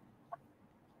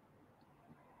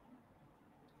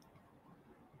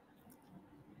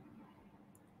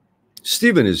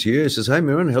 Stephen is here. He says, hi,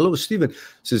 Miran. Hello, Stephen.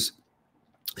 Says,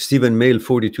 Stephen, male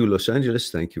 42, Los Angeles.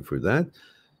 Thank you for that.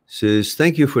 Says,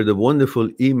 thank you for the wonderful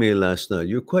email last night.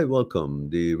 You're quite welcome.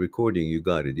 The recording, you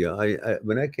got it. Yeah, I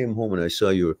when I came home and I saw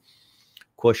your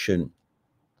question,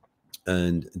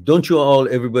 and don't you all,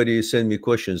 everybody send me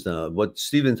questions now. What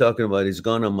Stephen talking about is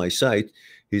gone on my site.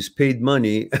 He's paid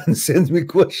money and sends me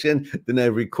question. Then I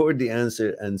record the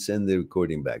answer and send the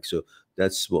recording back. So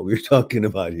that's what we're talking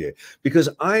about here. Because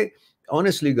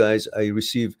honestly, guys, I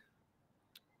receive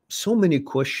so many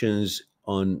questions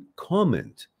on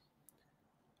comment,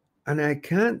 and I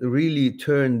can't really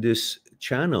turn this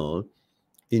channel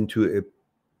into a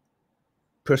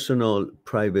personal,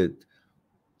 private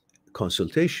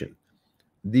consultation.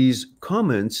 These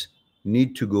comments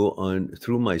need to go on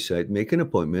through my site, make an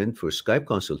appointment for Skype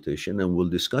consultation, and we'll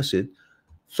discuss it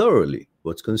thoroughly,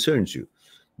 what concerns you.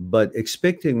 But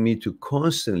expecting me to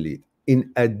constantly,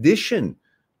 in addition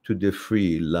to the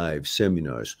free live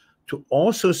seminars, to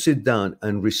also sit down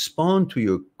and respond to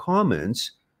your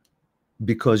comments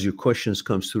because your questions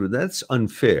comes through, that's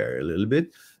unfair, a little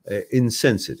bit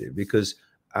insensitive, because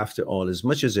after all, as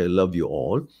much as I love you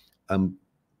all, I'm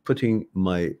putting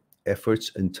my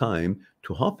efforts and time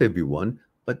to help everyone,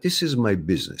 but this is my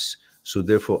business. So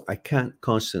therefore, I can't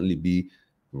constantly be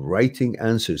writing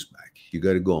answers back. You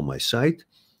got to go on my site,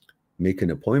 make an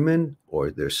appointment,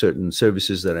 or there are certain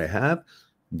services that I have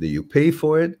that you pay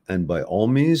for it, and by all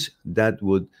means, that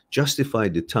would justify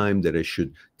the time that I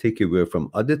should take away from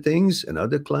other things and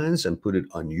other clients and put it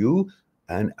on you,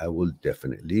 and I will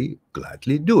definitely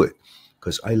gladly do it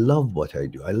because I love what I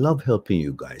do. I love helping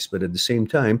you guys, but at the same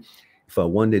time, if I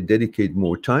want to dedicate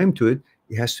more time to it,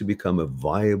 it has to become a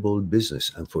viable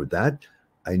business, and for that,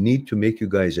 I need to make you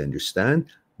guys understand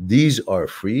these are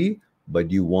free,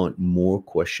 but you want more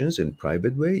questions in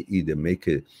private way, either make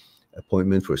a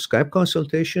appointment for Skype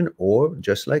consultation, or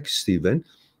just like Stephen,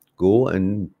 go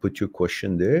and put your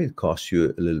question there. It costs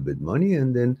you a little bit money,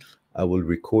 and then I will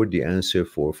record the answer,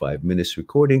 4 or 5 minutes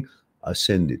recording. I'll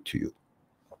send it to you.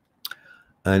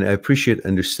 And I appreciate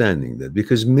understanding that,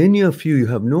 because many of you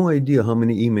have no idea how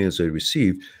many emails I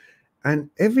receive, and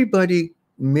everybody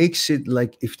makes it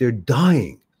like if they're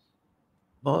dying.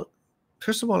 Well,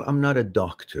 first of all, I'm not a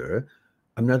doctor.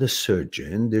 I'm not a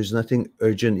surgeon. There's nothing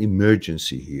urgent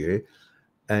emergency here.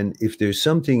 And if there's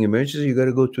something emergency, you got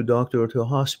to go to a doctor or to a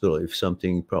hospital if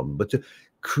something problem. But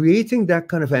creating that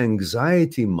kind of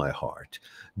anxiety in my heart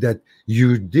that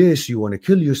you're this, you want to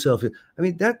kill yourself. I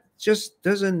mean, that just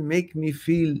doesn't make me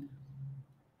feel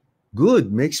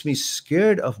good, makes me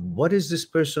scared of what is this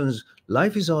person's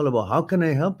life is all about. How can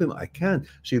I help him? I can't.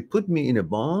 So you put me in a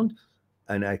bond,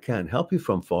 and I can't help you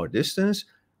from far distance.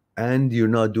 And you're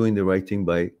not doing the right thing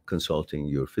by consulting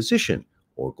your physician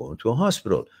or going to a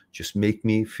hospital. Just make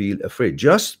me feel afraid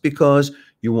just because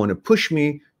you want to push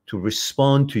me to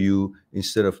respond to you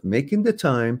instead of making the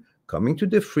time, coming to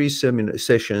the free seminar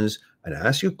sessions and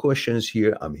ask you questions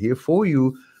here. I'm here for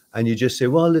you. And you just say,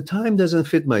 well, the time doesn't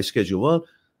fit my schedule. Well,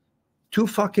 too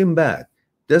fucking bad.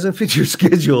 Doesn't fit your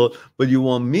schedule, but you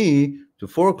want me to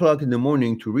 4 o'clock in the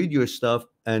morning to read your stuff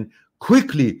and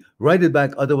quickly write it back,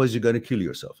 otherwise you're going to kill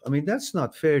yourself. I mean, that's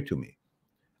not fair to me.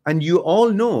 And you all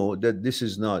know that this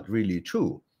is not really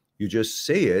true. You just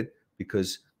say it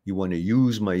because you want to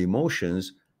use my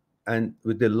emotions. And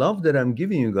with the love that I'm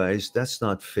giving you guys, that's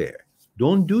not fair.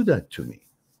 Don't do that to me.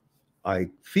 I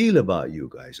feel about you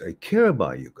guys. I care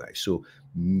about you guys. So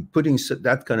putting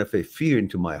that kind of a fear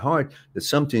into my heart that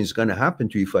something is going to happen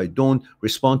to you if I don't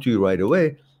respond to you right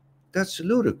away, that's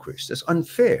ludicrous. That's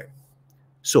unfair.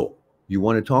 So you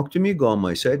want to talk to me, go on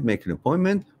my site, make an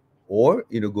appointment, or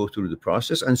go through the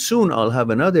process. And soon I'll have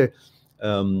another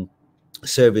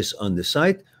service on the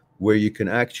site where you can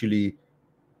actually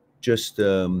just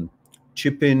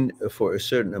chip in for a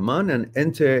certain amount and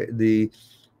enter the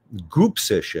group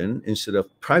session instead of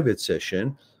private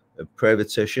session. A private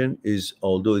session is,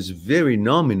 although it's very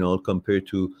nominal compared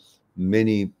to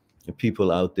many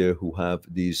people out there who have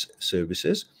these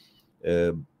services,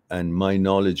 and my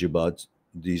knowledge about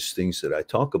these things that I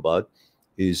talk about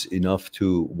is enough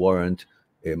to warrant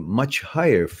a much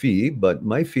higher fee, but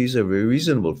my fees are very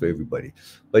reasonable for everybody.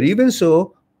 But even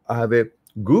so, I have a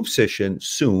group session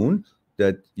soon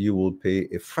that you will pay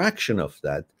a fraction of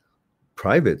that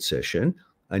private session,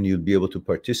 and you'll be able to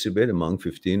participate among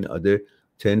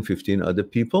 10, 15 other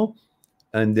people.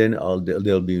 And then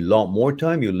there'll be a lot more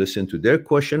time. You'll listen to their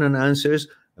question and answers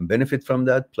and benefit from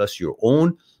that, plus your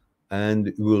own,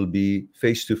 and we'll be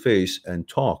face-to-face and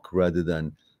talk rather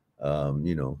than,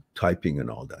 typing and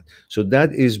all that. So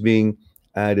that is being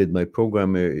added. My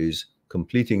programmer is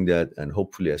completing that, and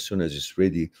hopefully as soon as it's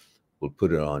ready, we'll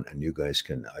put it on, and you guys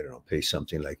can, I don't know, pay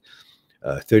something like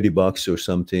 $30 or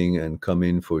something and come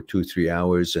in for 2-3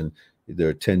 hours, and there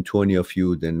are 10, 20 of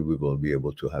you, then we will be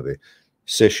able to have a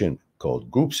session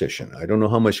called group session. I don't know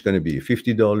how much it's going to be,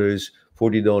 $50,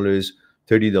 $40,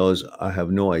 $30. I have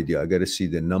no idea. I got to see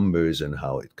the numbers and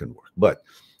how it can work. But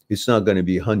it's not going to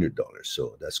be $100.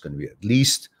 So that's going to be at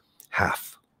least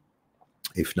half,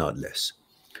 if not less.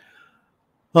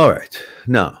 All right.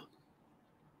 Now,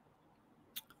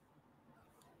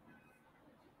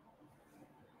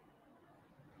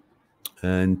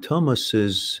 and Thomas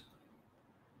says,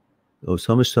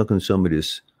 Thomas talking to somebody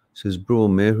says, bro,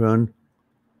 Mehran,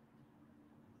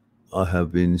 I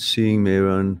have been seeing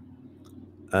Mehran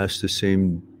ask the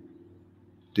same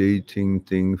dating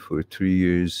thing for 3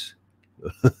 years.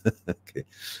 Okay.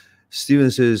 Steven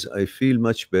says, I feel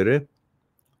much better.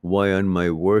 Why on my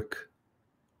work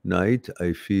night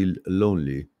I feel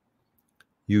lonely,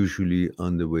 usually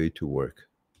on the way to work?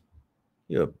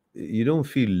 Yeah, you don't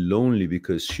feel lonely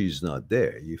because she's not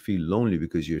there. You feel lonely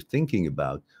because you're thinking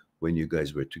about when you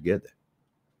guys were together.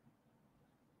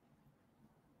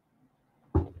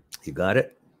 You got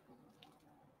it?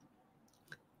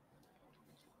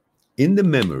 In the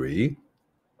memory,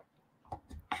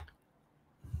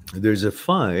 there's a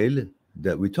file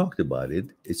that we talked about it.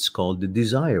 It's called the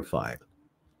desire file.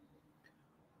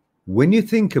 When you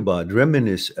think about,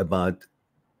 reminisce about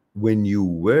when you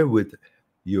were with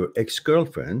your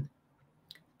ex-girlfriend,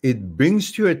 it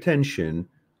brings to your attention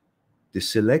the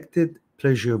selected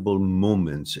pleasurable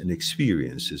moments and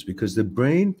experiences, because the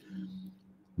brain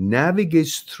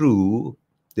navigates through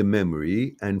the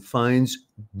memory and finds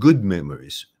good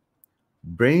memories.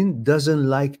 Brain doesn't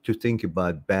like to think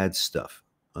about bad stuff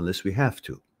unless we have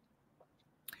to.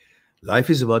 Life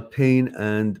is about pain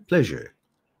and pleasure,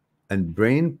 and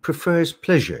brain prefers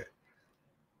pleasure,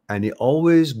 and it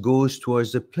always goes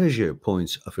towards the pleasure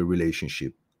points of a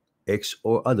relationship, ex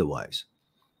or otherwise,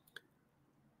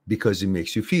 because it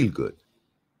makes you feel good.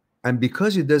 And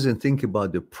because it doesn't think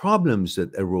about the problems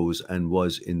that arose and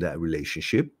was in that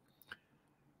relationship,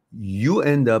 you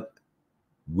end up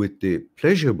with the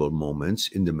pleasurable moments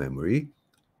in the memory,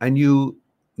 and you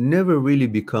never really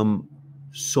become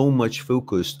so much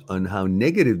focused on how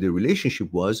negative the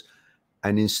relationship was,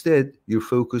 and instead you're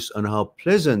focused on how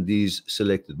pleasant these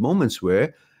selected moments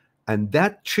were, and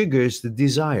that triggers the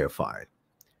desire file.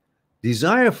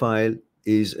 Desire file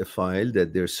is a file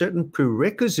that there are certain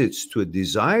prerequisites to a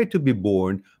desire to be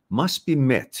born must be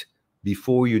met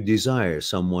before you desire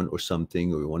someone or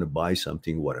something, or you want to buy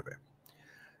something, whatever.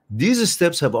 These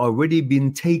steps have already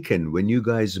been taken when you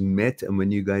guys met and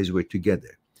when you guys were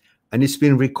together, and it's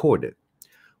been recorded.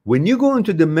 When you go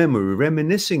into the memory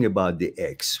reminiscing about the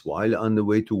ex while on the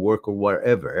way to work or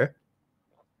wherever,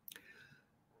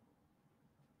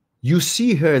 you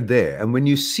see her there. And when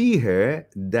you see her,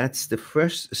 that's the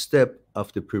first step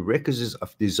of the prerequisites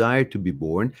of desire to be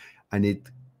born. And it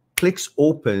clicks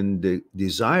open the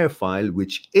desire file,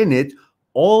 which in it,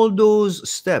 all those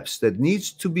steps that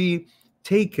needs to be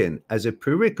taken as a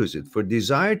prerequisite for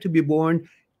desire to be born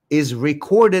is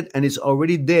recorded, and it's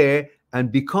already there. And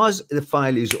because the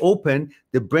file is open,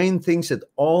 the brain thinks that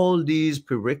all these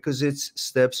prerequisites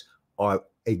steps are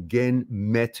again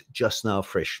met just now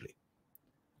freshly.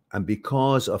 And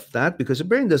because of that, because the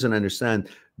brain doesn't understand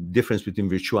the difference between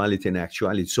virtuality and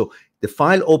actuality, so the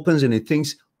file opens and it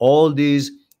thinks all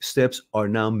these steps are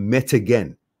now met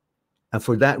again. And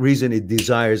for that reason, it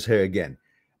desires her again.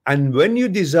 And when you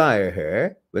desire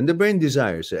her, when the brain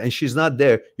desires her and she's not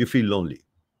there, you feel lonely.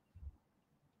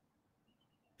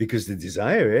 Because the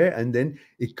desire, and then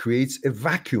it creates a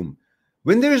vacuum.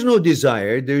 When there is no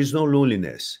desire, there is no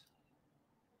loneliness.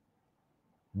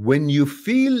 When you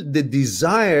feel the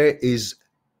desire is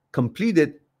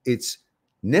completed its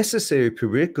necessary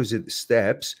prerequisite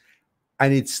steps,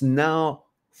 and it's now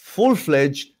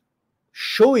full-fledged,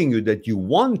 showing you that you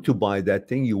want to buy that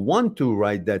thing, you want to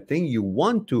ride that thing, you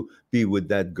want to be with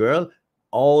that girl,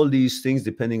 all these things,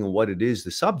 depending on what it is,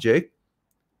 the subject,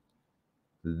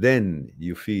 then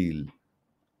you feel,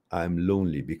 I'm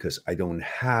lonely because I don't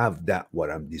have that what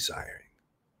I'm desiring.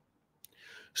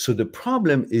 So the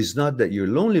problem is not that you're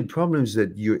lonely, the problem is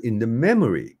that you're in the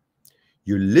memory.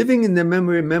 You're living in the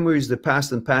memory. Memory is the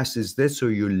past and past is death. So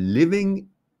you're living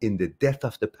in the death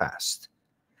of the past.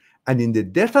 And in the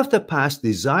death of the past,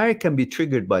 desire can be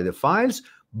triggered by the files,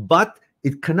 but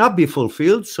it cannot be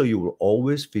fulfilled. So you will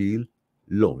always feel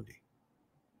lonely.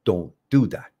 Don't do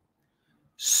that.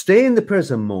 Stay in the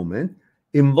present moment,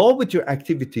 involve with your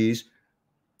activities,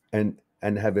 and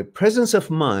have a presence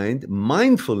of mind,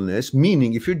 mindfulness,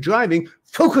 meaning if you're driving,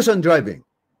 focus on driving.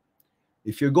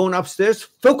 If you're going upstairs,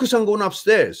 focus on going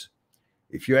upstairs.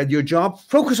 If you're at your job,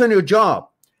 focus on your job.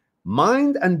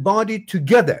 Mind and body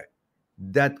together.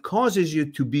 That causes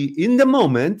you to be in the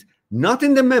moment, not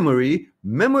in the memory.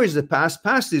 Memory is the past.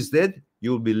 Past is dead.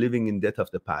 You'll be living in death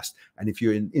of the past. And if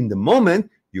you're in the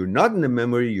moment, you're not in the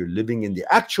memory. You're living in the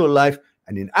actual life.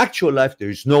 And in actual life,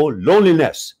 there's no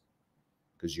loneliness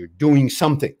because you're doing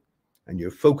something and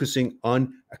you're focusing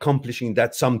on accomplishing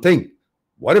that something,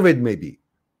 whatever it may be.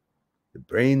 The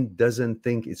brain doesn't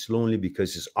think it's lonely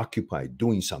because it's occupied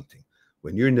doing something.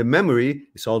 When you're in the memory,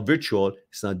 it's all virtual.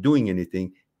 It's not doing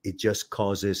anything. It just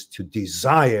causes to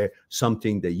desire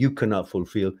something that you cannot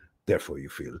fulfill. Therefore, you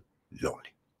feel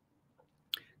lonely.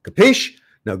 Capiche?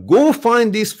 Now go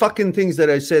find these fucking things that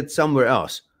I said somewhere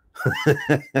else.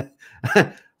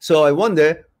 So I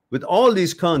wonder, with all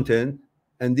these content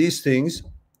and these things,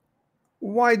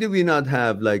 why do we not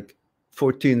have like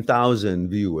 14,000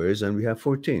 viewers and we have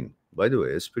 14? By the way,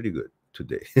 it's pretty good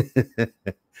today.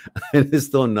 I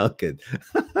just don't knock it.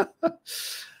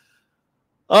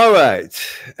 All right.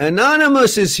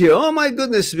 Anonymous is here. Oh my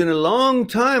goodness, it's been a long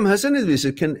time, hasn't it? He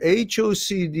said, can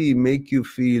HOCD make you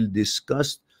feel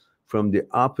disgust from the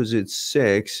opposite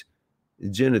sex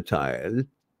genital?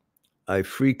 I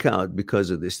freak out because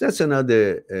of this. That's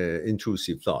another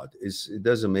intrusive thought. It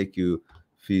doesn't make you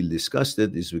feel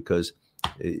disgusted. It's because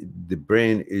the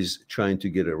brain is trying to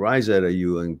get a rise out of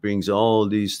you and brings all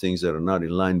these things that are not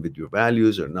in line with your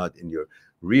values or not in your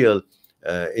real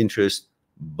interest,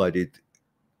 but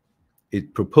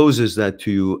it proposes that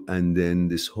to you, and then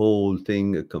this whole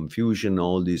thing, a confusion,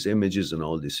 all these images and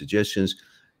all these suggestions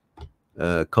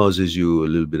causes you a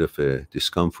little bit of a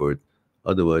discomfort.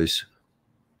 Otherwise,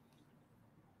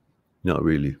 not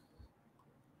really.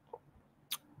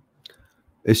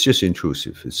 It's just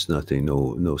intrusive. It's nothing,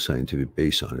 no scientific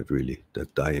base on it, really,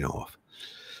 that I know of.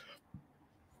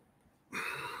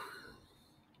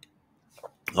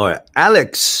 All right,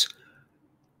 Alex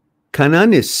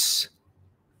Kananis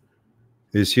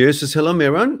is here. Says, hello,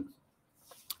 Mehran.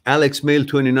 Alex, male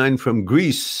 29 from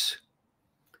Greece,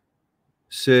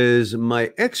 says,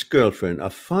 my ex-girlfriend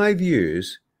of 5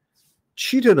 years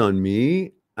cheated on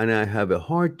me and I have a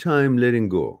hard time letting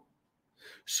go.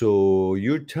 So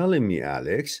you're telling me,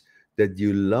 Alex, that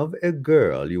you love a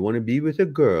girl, you want to be with a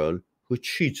girl who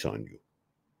cheats on you.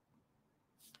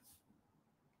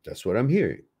 That's what I'm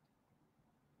hearing.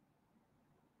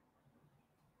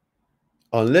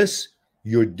 Unless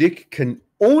your dick can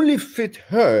only fit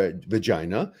her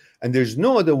vagina and there's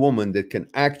no other woman that can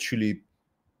actually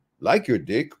like your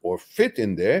dick or fit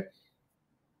in there,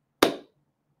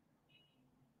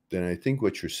 then I think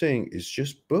what you're saying is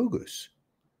just bogus.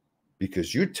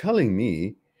 Because you're telling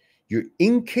me you're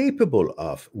incapable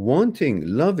of wanting,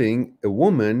 loving a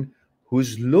woman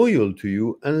who's loyal to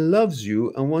you and loves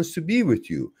you and wants to be with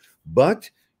you. But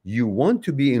you want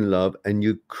to be in love and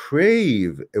you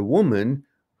crave a woman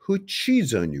who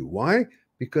cheats on you. Why?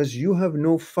 Because you have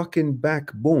no fucking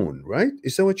backbone, right?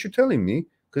 Is that what you're telling me?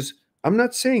 Because I'm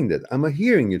not saying that. I'm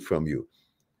hearing it from you.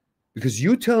 Because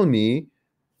you tell me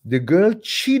the girl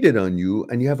cheated on you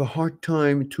and you have a hard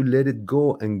time to let it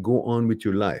go and go on with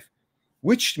your life,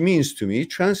 which means to me,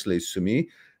 translates to me,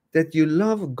 that you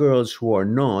love girls who are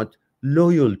not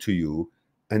loyal to you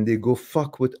and they go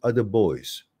fuck with other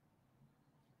boys.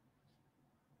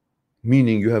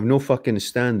 Meaning you have no fucking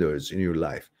standards in your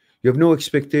life. You have no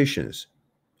expectations.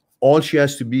 All she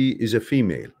has to be is a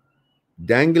female,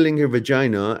 dangling her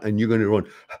vagina and you're going to run.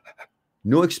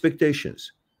 No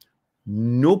expectations,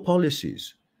 no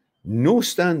policies, no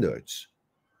standards,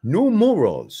 no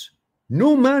morals,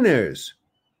 no manners,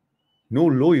 no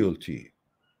loyalty.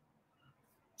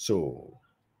 So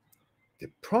the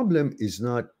problem is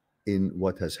not in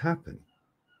what has happened.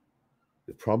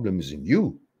 The problem is in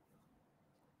you.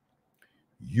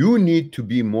 You need to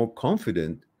be more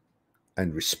confident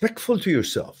and respectful to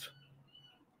yourself.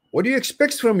 What do you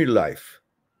expect from your life?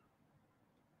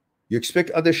 You expect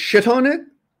other shit on it?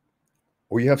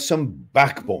 Or you have some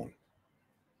backbone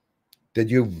that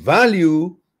you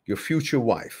value your future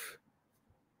wife,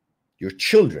 your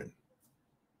children,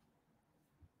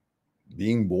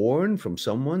 being born from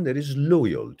someone that is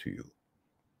loyal to you,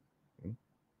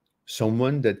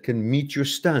 someone that can meet your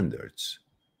standards.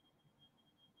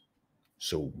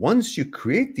 So once you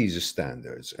create these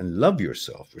standards and love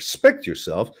yourself, respect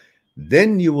yourself,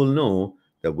 then you will know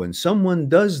that when someone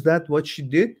does that, what she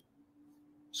did,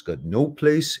 it's got no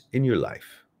place in your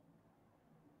life.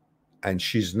 And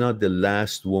she's not the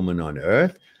last woman on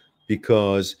earth,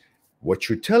 because what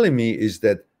you're telling me is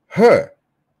that her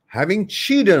having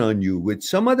cheated on you with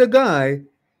some other guy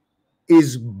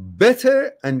is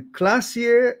better and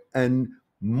classier and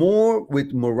more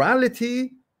with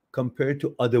morality compared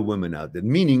to other women out there,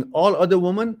 meaning all other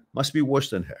women must be worse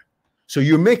than her. So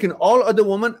you're making all other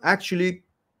women actually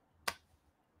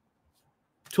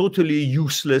totally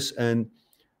useless and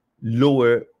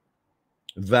lower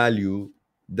value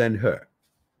than her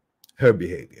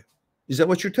behavior. Is that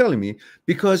what you're telling me?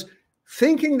 Because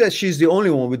thinking that she's the only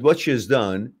one with what she has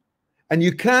done and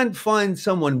you can't find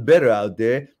someone better out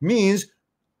there means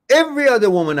every other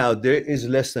woman out there is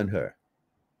less than her.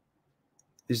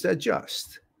 Is that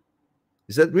just?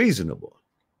 Is that reasonable?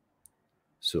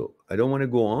 So I don't want to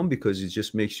go on because it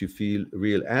just makes you feel a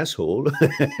real asshole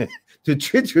to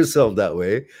treat yourself that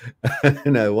way.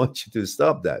 And I want you to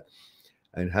stop that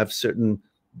and have certain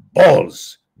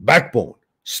balls, backbone,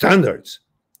 standards.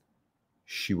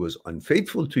 She was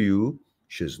unfaithful to you.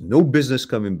 She has no business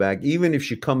coming back. Even if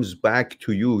she comes back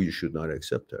to you, you should not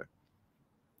accept her.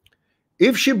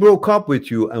 If she broke up with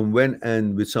you and went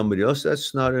and with somebody else,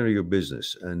 that's not none of your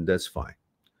business, and that's fine.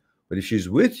 But if she's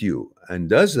with you and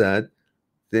does that,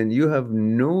 then you have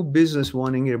no business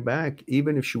wanting her back,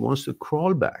 even if she wants to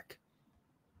crawl back.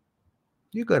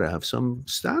 You got to have some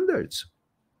standards.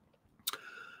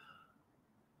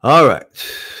 All right.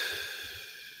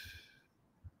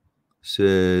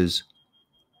 Says,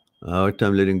 hard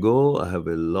time letting go. I have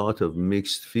a lot of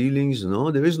mixed feelings.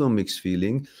 No, there is no mixed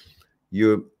feeling.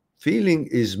 Your feeling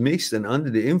is mixed and under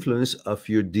the influence of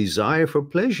your desire for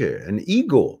pleasure and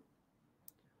ego.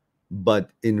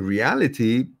 But in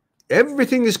reality,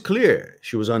 everything is clear.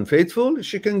 She was unfaithful,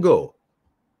 she can go.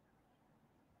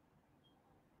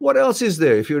 What else is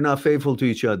there if you're not faithful to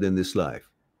each other in this life?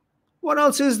 What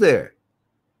else is there?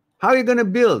 How are you going to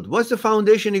build? What's the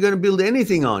foundation you're going to build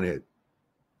anything on it?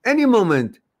 Any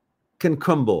moment can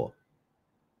crumble.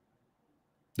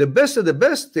 The best of the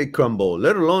best, they crumble,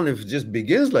 let alone if it just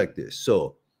begins like this.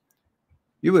 So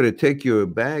you better take your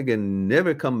bag and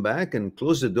never come back and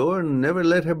close the door and never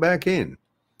let her back in.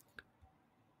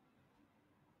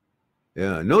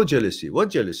 Yeah, no jealousy. What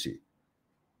jealousy?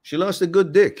 She lost a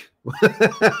good dick.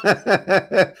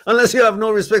 Unless you have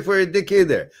no respect for your dick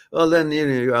either. Well, then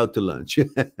you're out to lunch.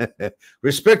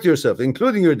 Respect yourself,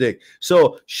 including your dick.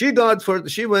 So she went for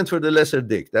the lesser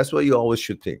dick. That's what you always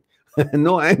should think.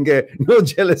 No anger, no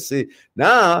jealousy.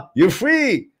 Now you're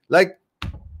free. Like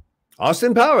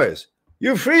Austin Powers.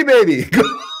 You're free, baby.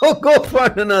 Go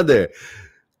find another.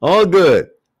 All good.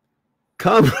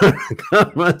 Kamran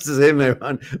says, hey,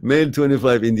 Mehran, male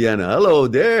 25, Indiana. Hello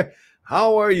there.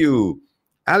 How are you?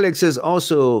 Alex says,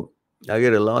 also, I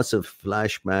get lots of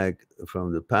flashback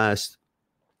from the past.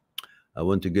 I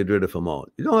want to get rid of them all.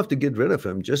 You don't have to get rid of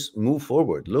them. Just move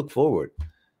forward. Look forward.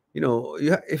 You know,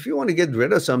 if you want to get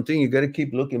rid of something, you got to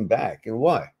keep looking back. And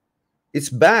why? It's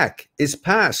back. It's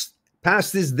past.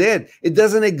 Past is dead. It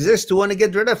doesn't exist to want to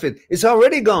get rid of it. It's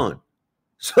already gone.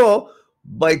 So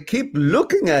by keep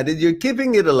looking at it, you're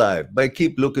keeping it alive. By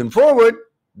keep looking forward,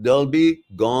 they'll be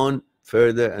gone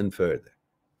further and further.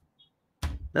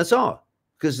 That's all.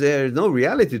 Because there's no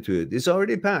reality to it. It's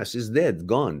already past. It's dead,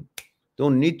 gone.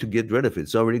 Don't need to get rid of it.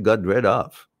 It's already got rid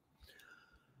of.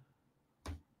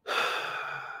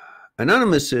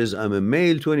 Anonymous says, I'm a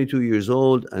male, 22 years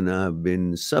old, and I've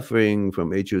been suffering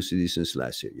from HOCD since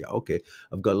last year. Yeah, okay.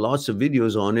 I've got lots of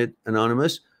videos on it,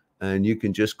 Anonymous, and you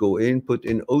can just go in, put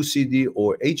in OCD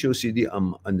or HOCD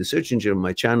on the search engine of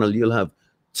my channel. You'll have a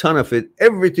ton of it,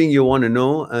 everything you want to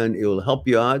know, and it will help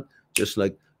you out, just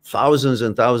like thousands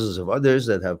and thousands of others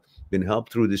that have been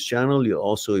helped through this channel. You'll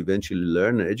also eventually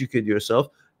learn and educate yourself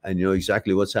and you know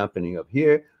exactly what's happening up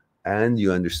here. And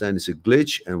you understand it's a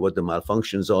glitch and what the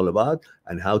malfunction is all about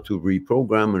and how to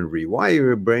reprogram and rewire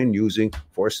your brain using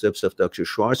 4 steps of Dr.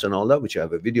 Schwartz and all that, which I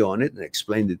have a video on it and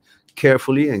explained it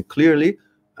carefully and clearly.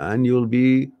 And you'll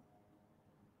be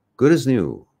Good as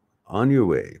new. On your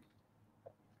way.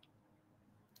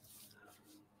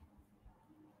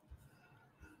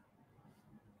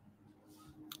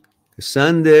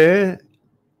 Cassandra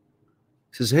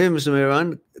says, hey, Mr.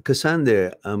 Mehran,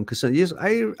 Cassandra, Cassandra, yes,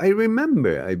 I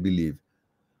remember, I believe.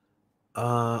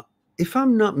 If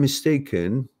I'm not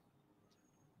mistaken,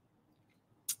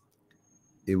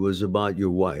 it was about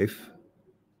your wife,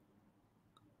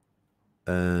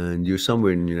 and you're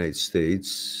somewhere in the United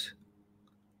States,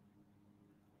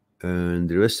 and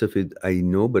the rest of it I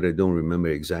know, but I don't remember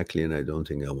exactly, and I don't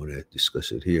think I want to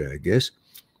discuss it here, I guess.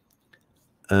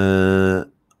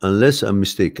 Unless I'm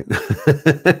mistaken.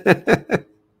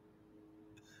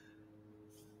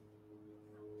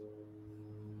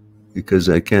 Because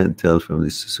I can't tell from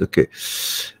this. Okay.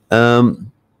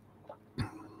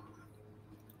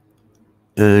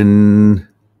 And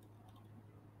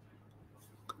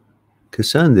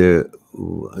Cassandra,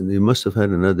 you must have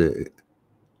had another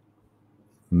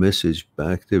message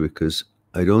back there, because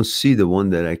I don't see the one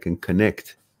that I can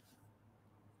connect.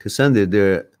 Cassandra,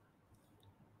 there are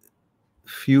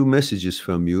few messages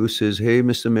from you. It says, hey,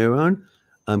 Mr. Mehran,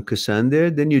 I'm Cassandra.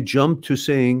 Then you jump to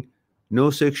saying no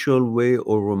sexual way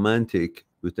or romantic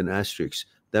with an asterisk.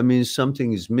 That means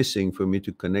something is missing for me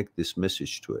to connect this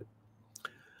message to it.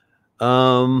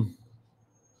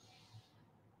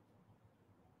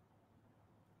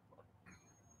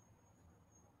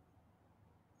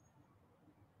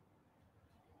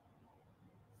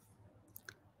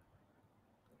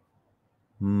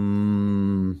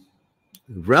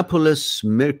 Rapulus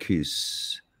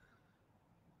Merkis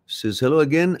says, hello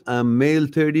again. I'm male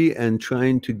 30 and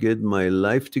trying to get my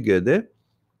life together.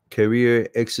 Career,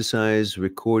 exercise,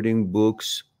 reading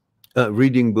books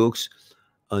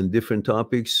on different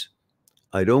topics.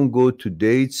 I don't go to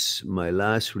dates. My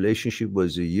last relationship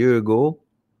was a year ago.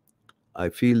 I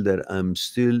feel that I'm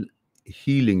still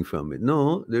healing from it.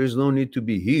 No, there's no need to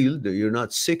be healed. You're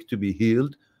not sick to be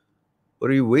healed. What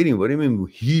are you waiting? What do you mean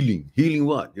healing? Healing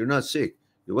what? You're not sick.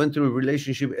 You went through a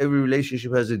relationship. Every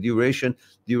relationship has a duration.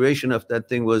 Duration of that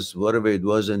thing was whatever it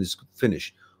was, and it's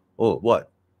finished. Oh,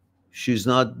 what? She's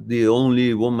not the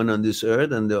only woman on this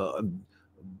earth, and the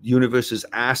universe's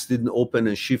ass didn't open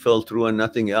and she fell through and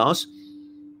nothing else.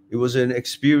 It was an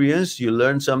experience. You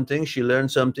learned something. She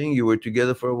learned something. You were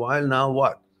together for a while. Now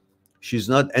what? She's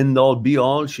not end all be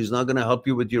all. She's not going to help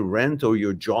you with your rent or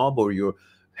your job or your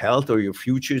health or your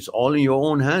future. It's all in your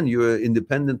own hand. You're an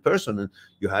independent person, and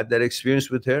you had that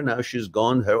experience with her. Now she's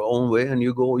gone her own way and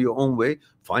you go your own way.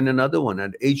 Find another one.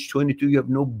 At age 22, you have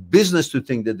no business to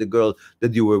think that the girl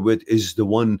that you were with is the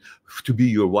one to be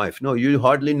your wife. No, you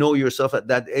hardly know yourself at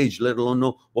that age, let alone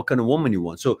know what kind of woman you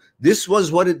want. So this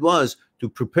was what it was, to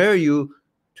prepare you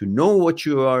to know what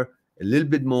you are a little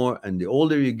bit more. And the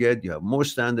older you get, you have more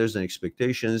standards and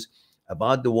expectations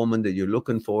about the woman that you're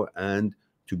looking for, and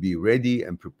to be ready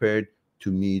and prepared to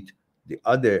meet the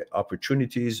other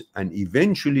opportunities. And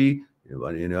eventually,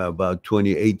 about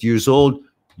 28 years old,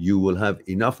 you will have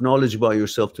enough knowledge about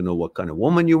yourself to know what kind of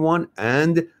woman you want,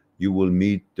 and you will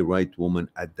meet the right woman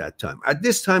at that time. At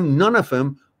this time, none of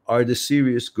them are the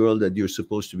serious girl that you're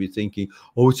supposed to be thinking,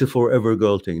 oh, it's a forever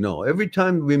girl thing. No, every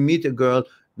time we meet a girl,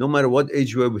 no matter what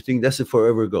age you are, we think that's a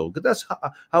forever girl. Because that's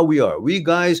how we are. We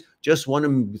guys just want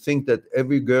to think that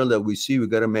every girl that we see, we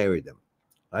got to marry them.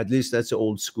 At least that's the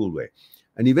old school way.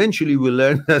 And eventually we'll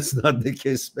learn that's not the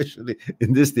case, especially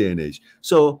in this day and age.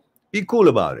 So be cool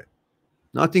about it.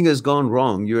 Nothing has gone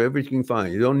wrong. You're everything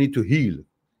fine. You don't need to heal.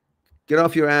 Get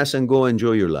off your ass and go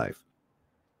enjoy your life.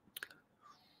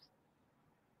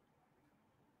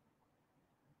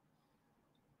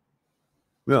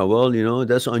 Yeah, well,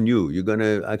 that's on you. You're going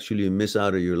to actually miss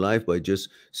out of your life by just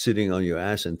sitting on your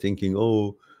ass and thinking,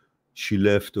 oh, she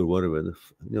left or whatever.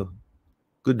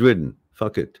 Good riddance.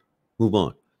 Fuck it. Move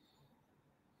on.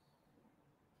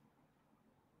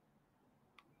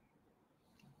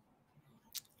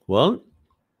 Well,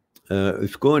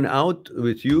 if going out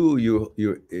with you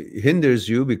hinders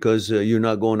you because you're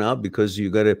not going out because you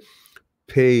got to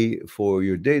pay for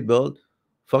your date, well,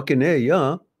 fucking A,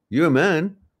 yeah, you're a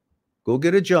man. Go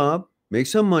get a job, make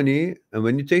some money, and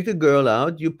when you take the girl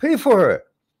out, you pay for her.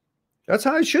 That's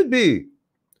how it should be.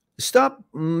 Stop,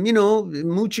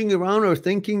 mooching around or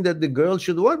thinking that the girl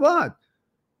should what?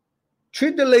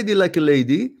 Treat the lady like a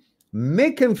lady.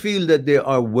 Make them feel that they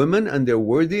are women and they're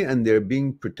worthy and they're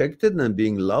being protected and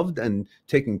being loved and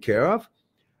taken care of.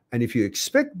 And if you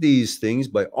expect these things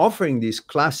by offering this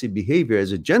classy behavior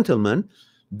as a gentleman,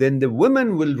 then the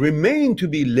women will remain to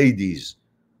be ladies.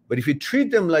 But if you treat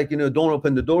them like, don't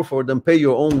open the door for them, pay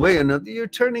your own way, and you're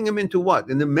turning them into what?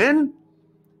 And the men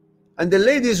and the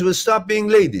ladies will stop being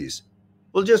ladies.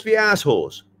 Will just be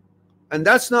assholes. And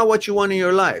that's not what you want in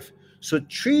your life. So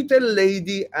treat a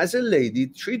lady as a lady,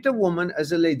 treat a woman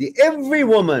as a lady. Every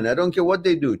woman, I don't care what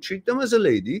they do, treat them as a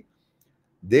lady.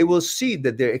 They will see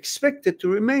that they're expected to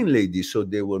remain ladies. So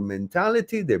their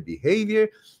mentality, their behavior,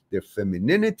 their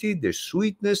femininity, their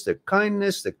sweetness, their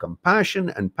kindness, their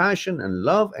compassion and passion and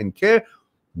love and care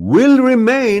will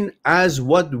remain as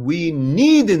what we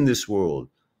need in this world.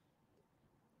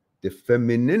 The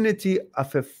femininity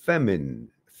of a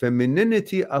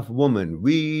femininity of woman.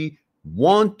 We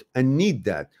want and need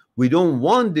that. We don't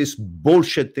want this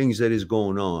bullshit things that is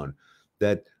going on,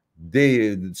 that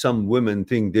some women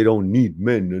think they don't need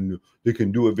men and they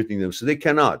can do everything themselves. So they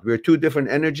cannot. We're two different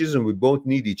energies and we both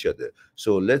need each other.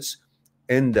 So let's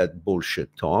end that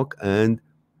bullshit talk, and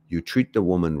you treat the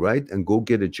woman right and go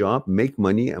get a job, make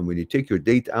money, and when you take your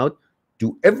date out,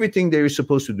 do everything that you're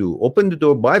supposed to do. Open the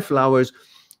door, buy flowers,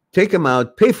 take them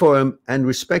out, pay for them, and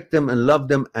respect them and love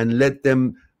them and let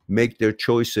them make their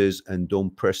choices and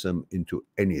don't press them into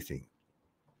anything.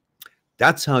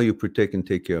 That's how you protect and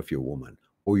take care of your woman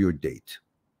or your date.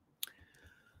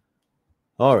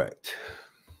 All right.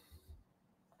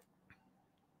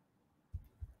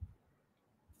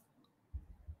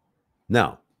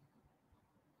 Now,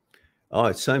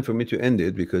 it's time for me to end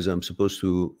it because I'm supposed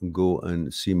to go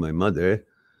and see my mother.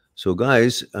 So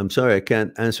guys, I'm sorry I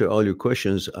can't answer all your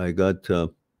questions. I got,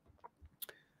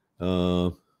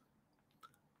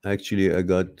 actually I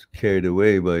got carried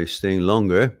away by staying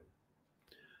longer.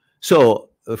 So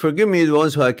forgive me the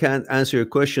ones who I can't answer your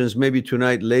questions. Maybe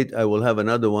tonight late I will have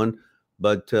another one,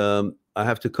 but I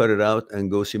have to cut it out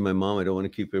and go see my mom. I don't want to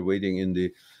keep her waiting in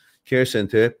the care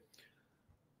center.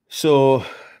 So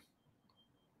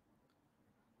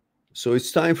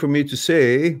it's time for me to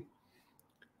say,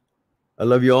 I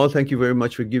love you all. Thank you very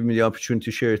much for giving me the opportunity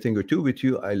to share a thing or two with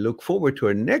you. I look forward to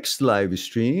our next live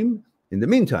stream. In the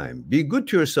meantime, be good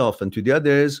to yourself and to the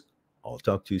others. I'll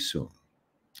talk to you soon.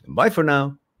 Bye for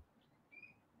now.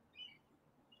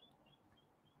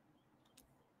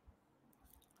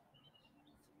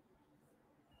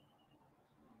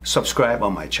 Subscribe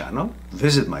on my channel,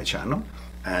 visit my channel,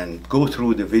 and go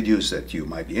through the videos that you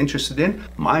might be interested in.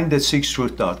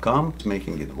 Mind@seekstruth.com is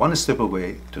making it one step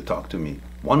away to talk to me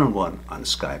one-on-one on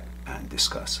Skype and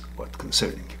discuss what's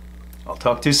concerning you. I'll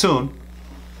talk to you soon.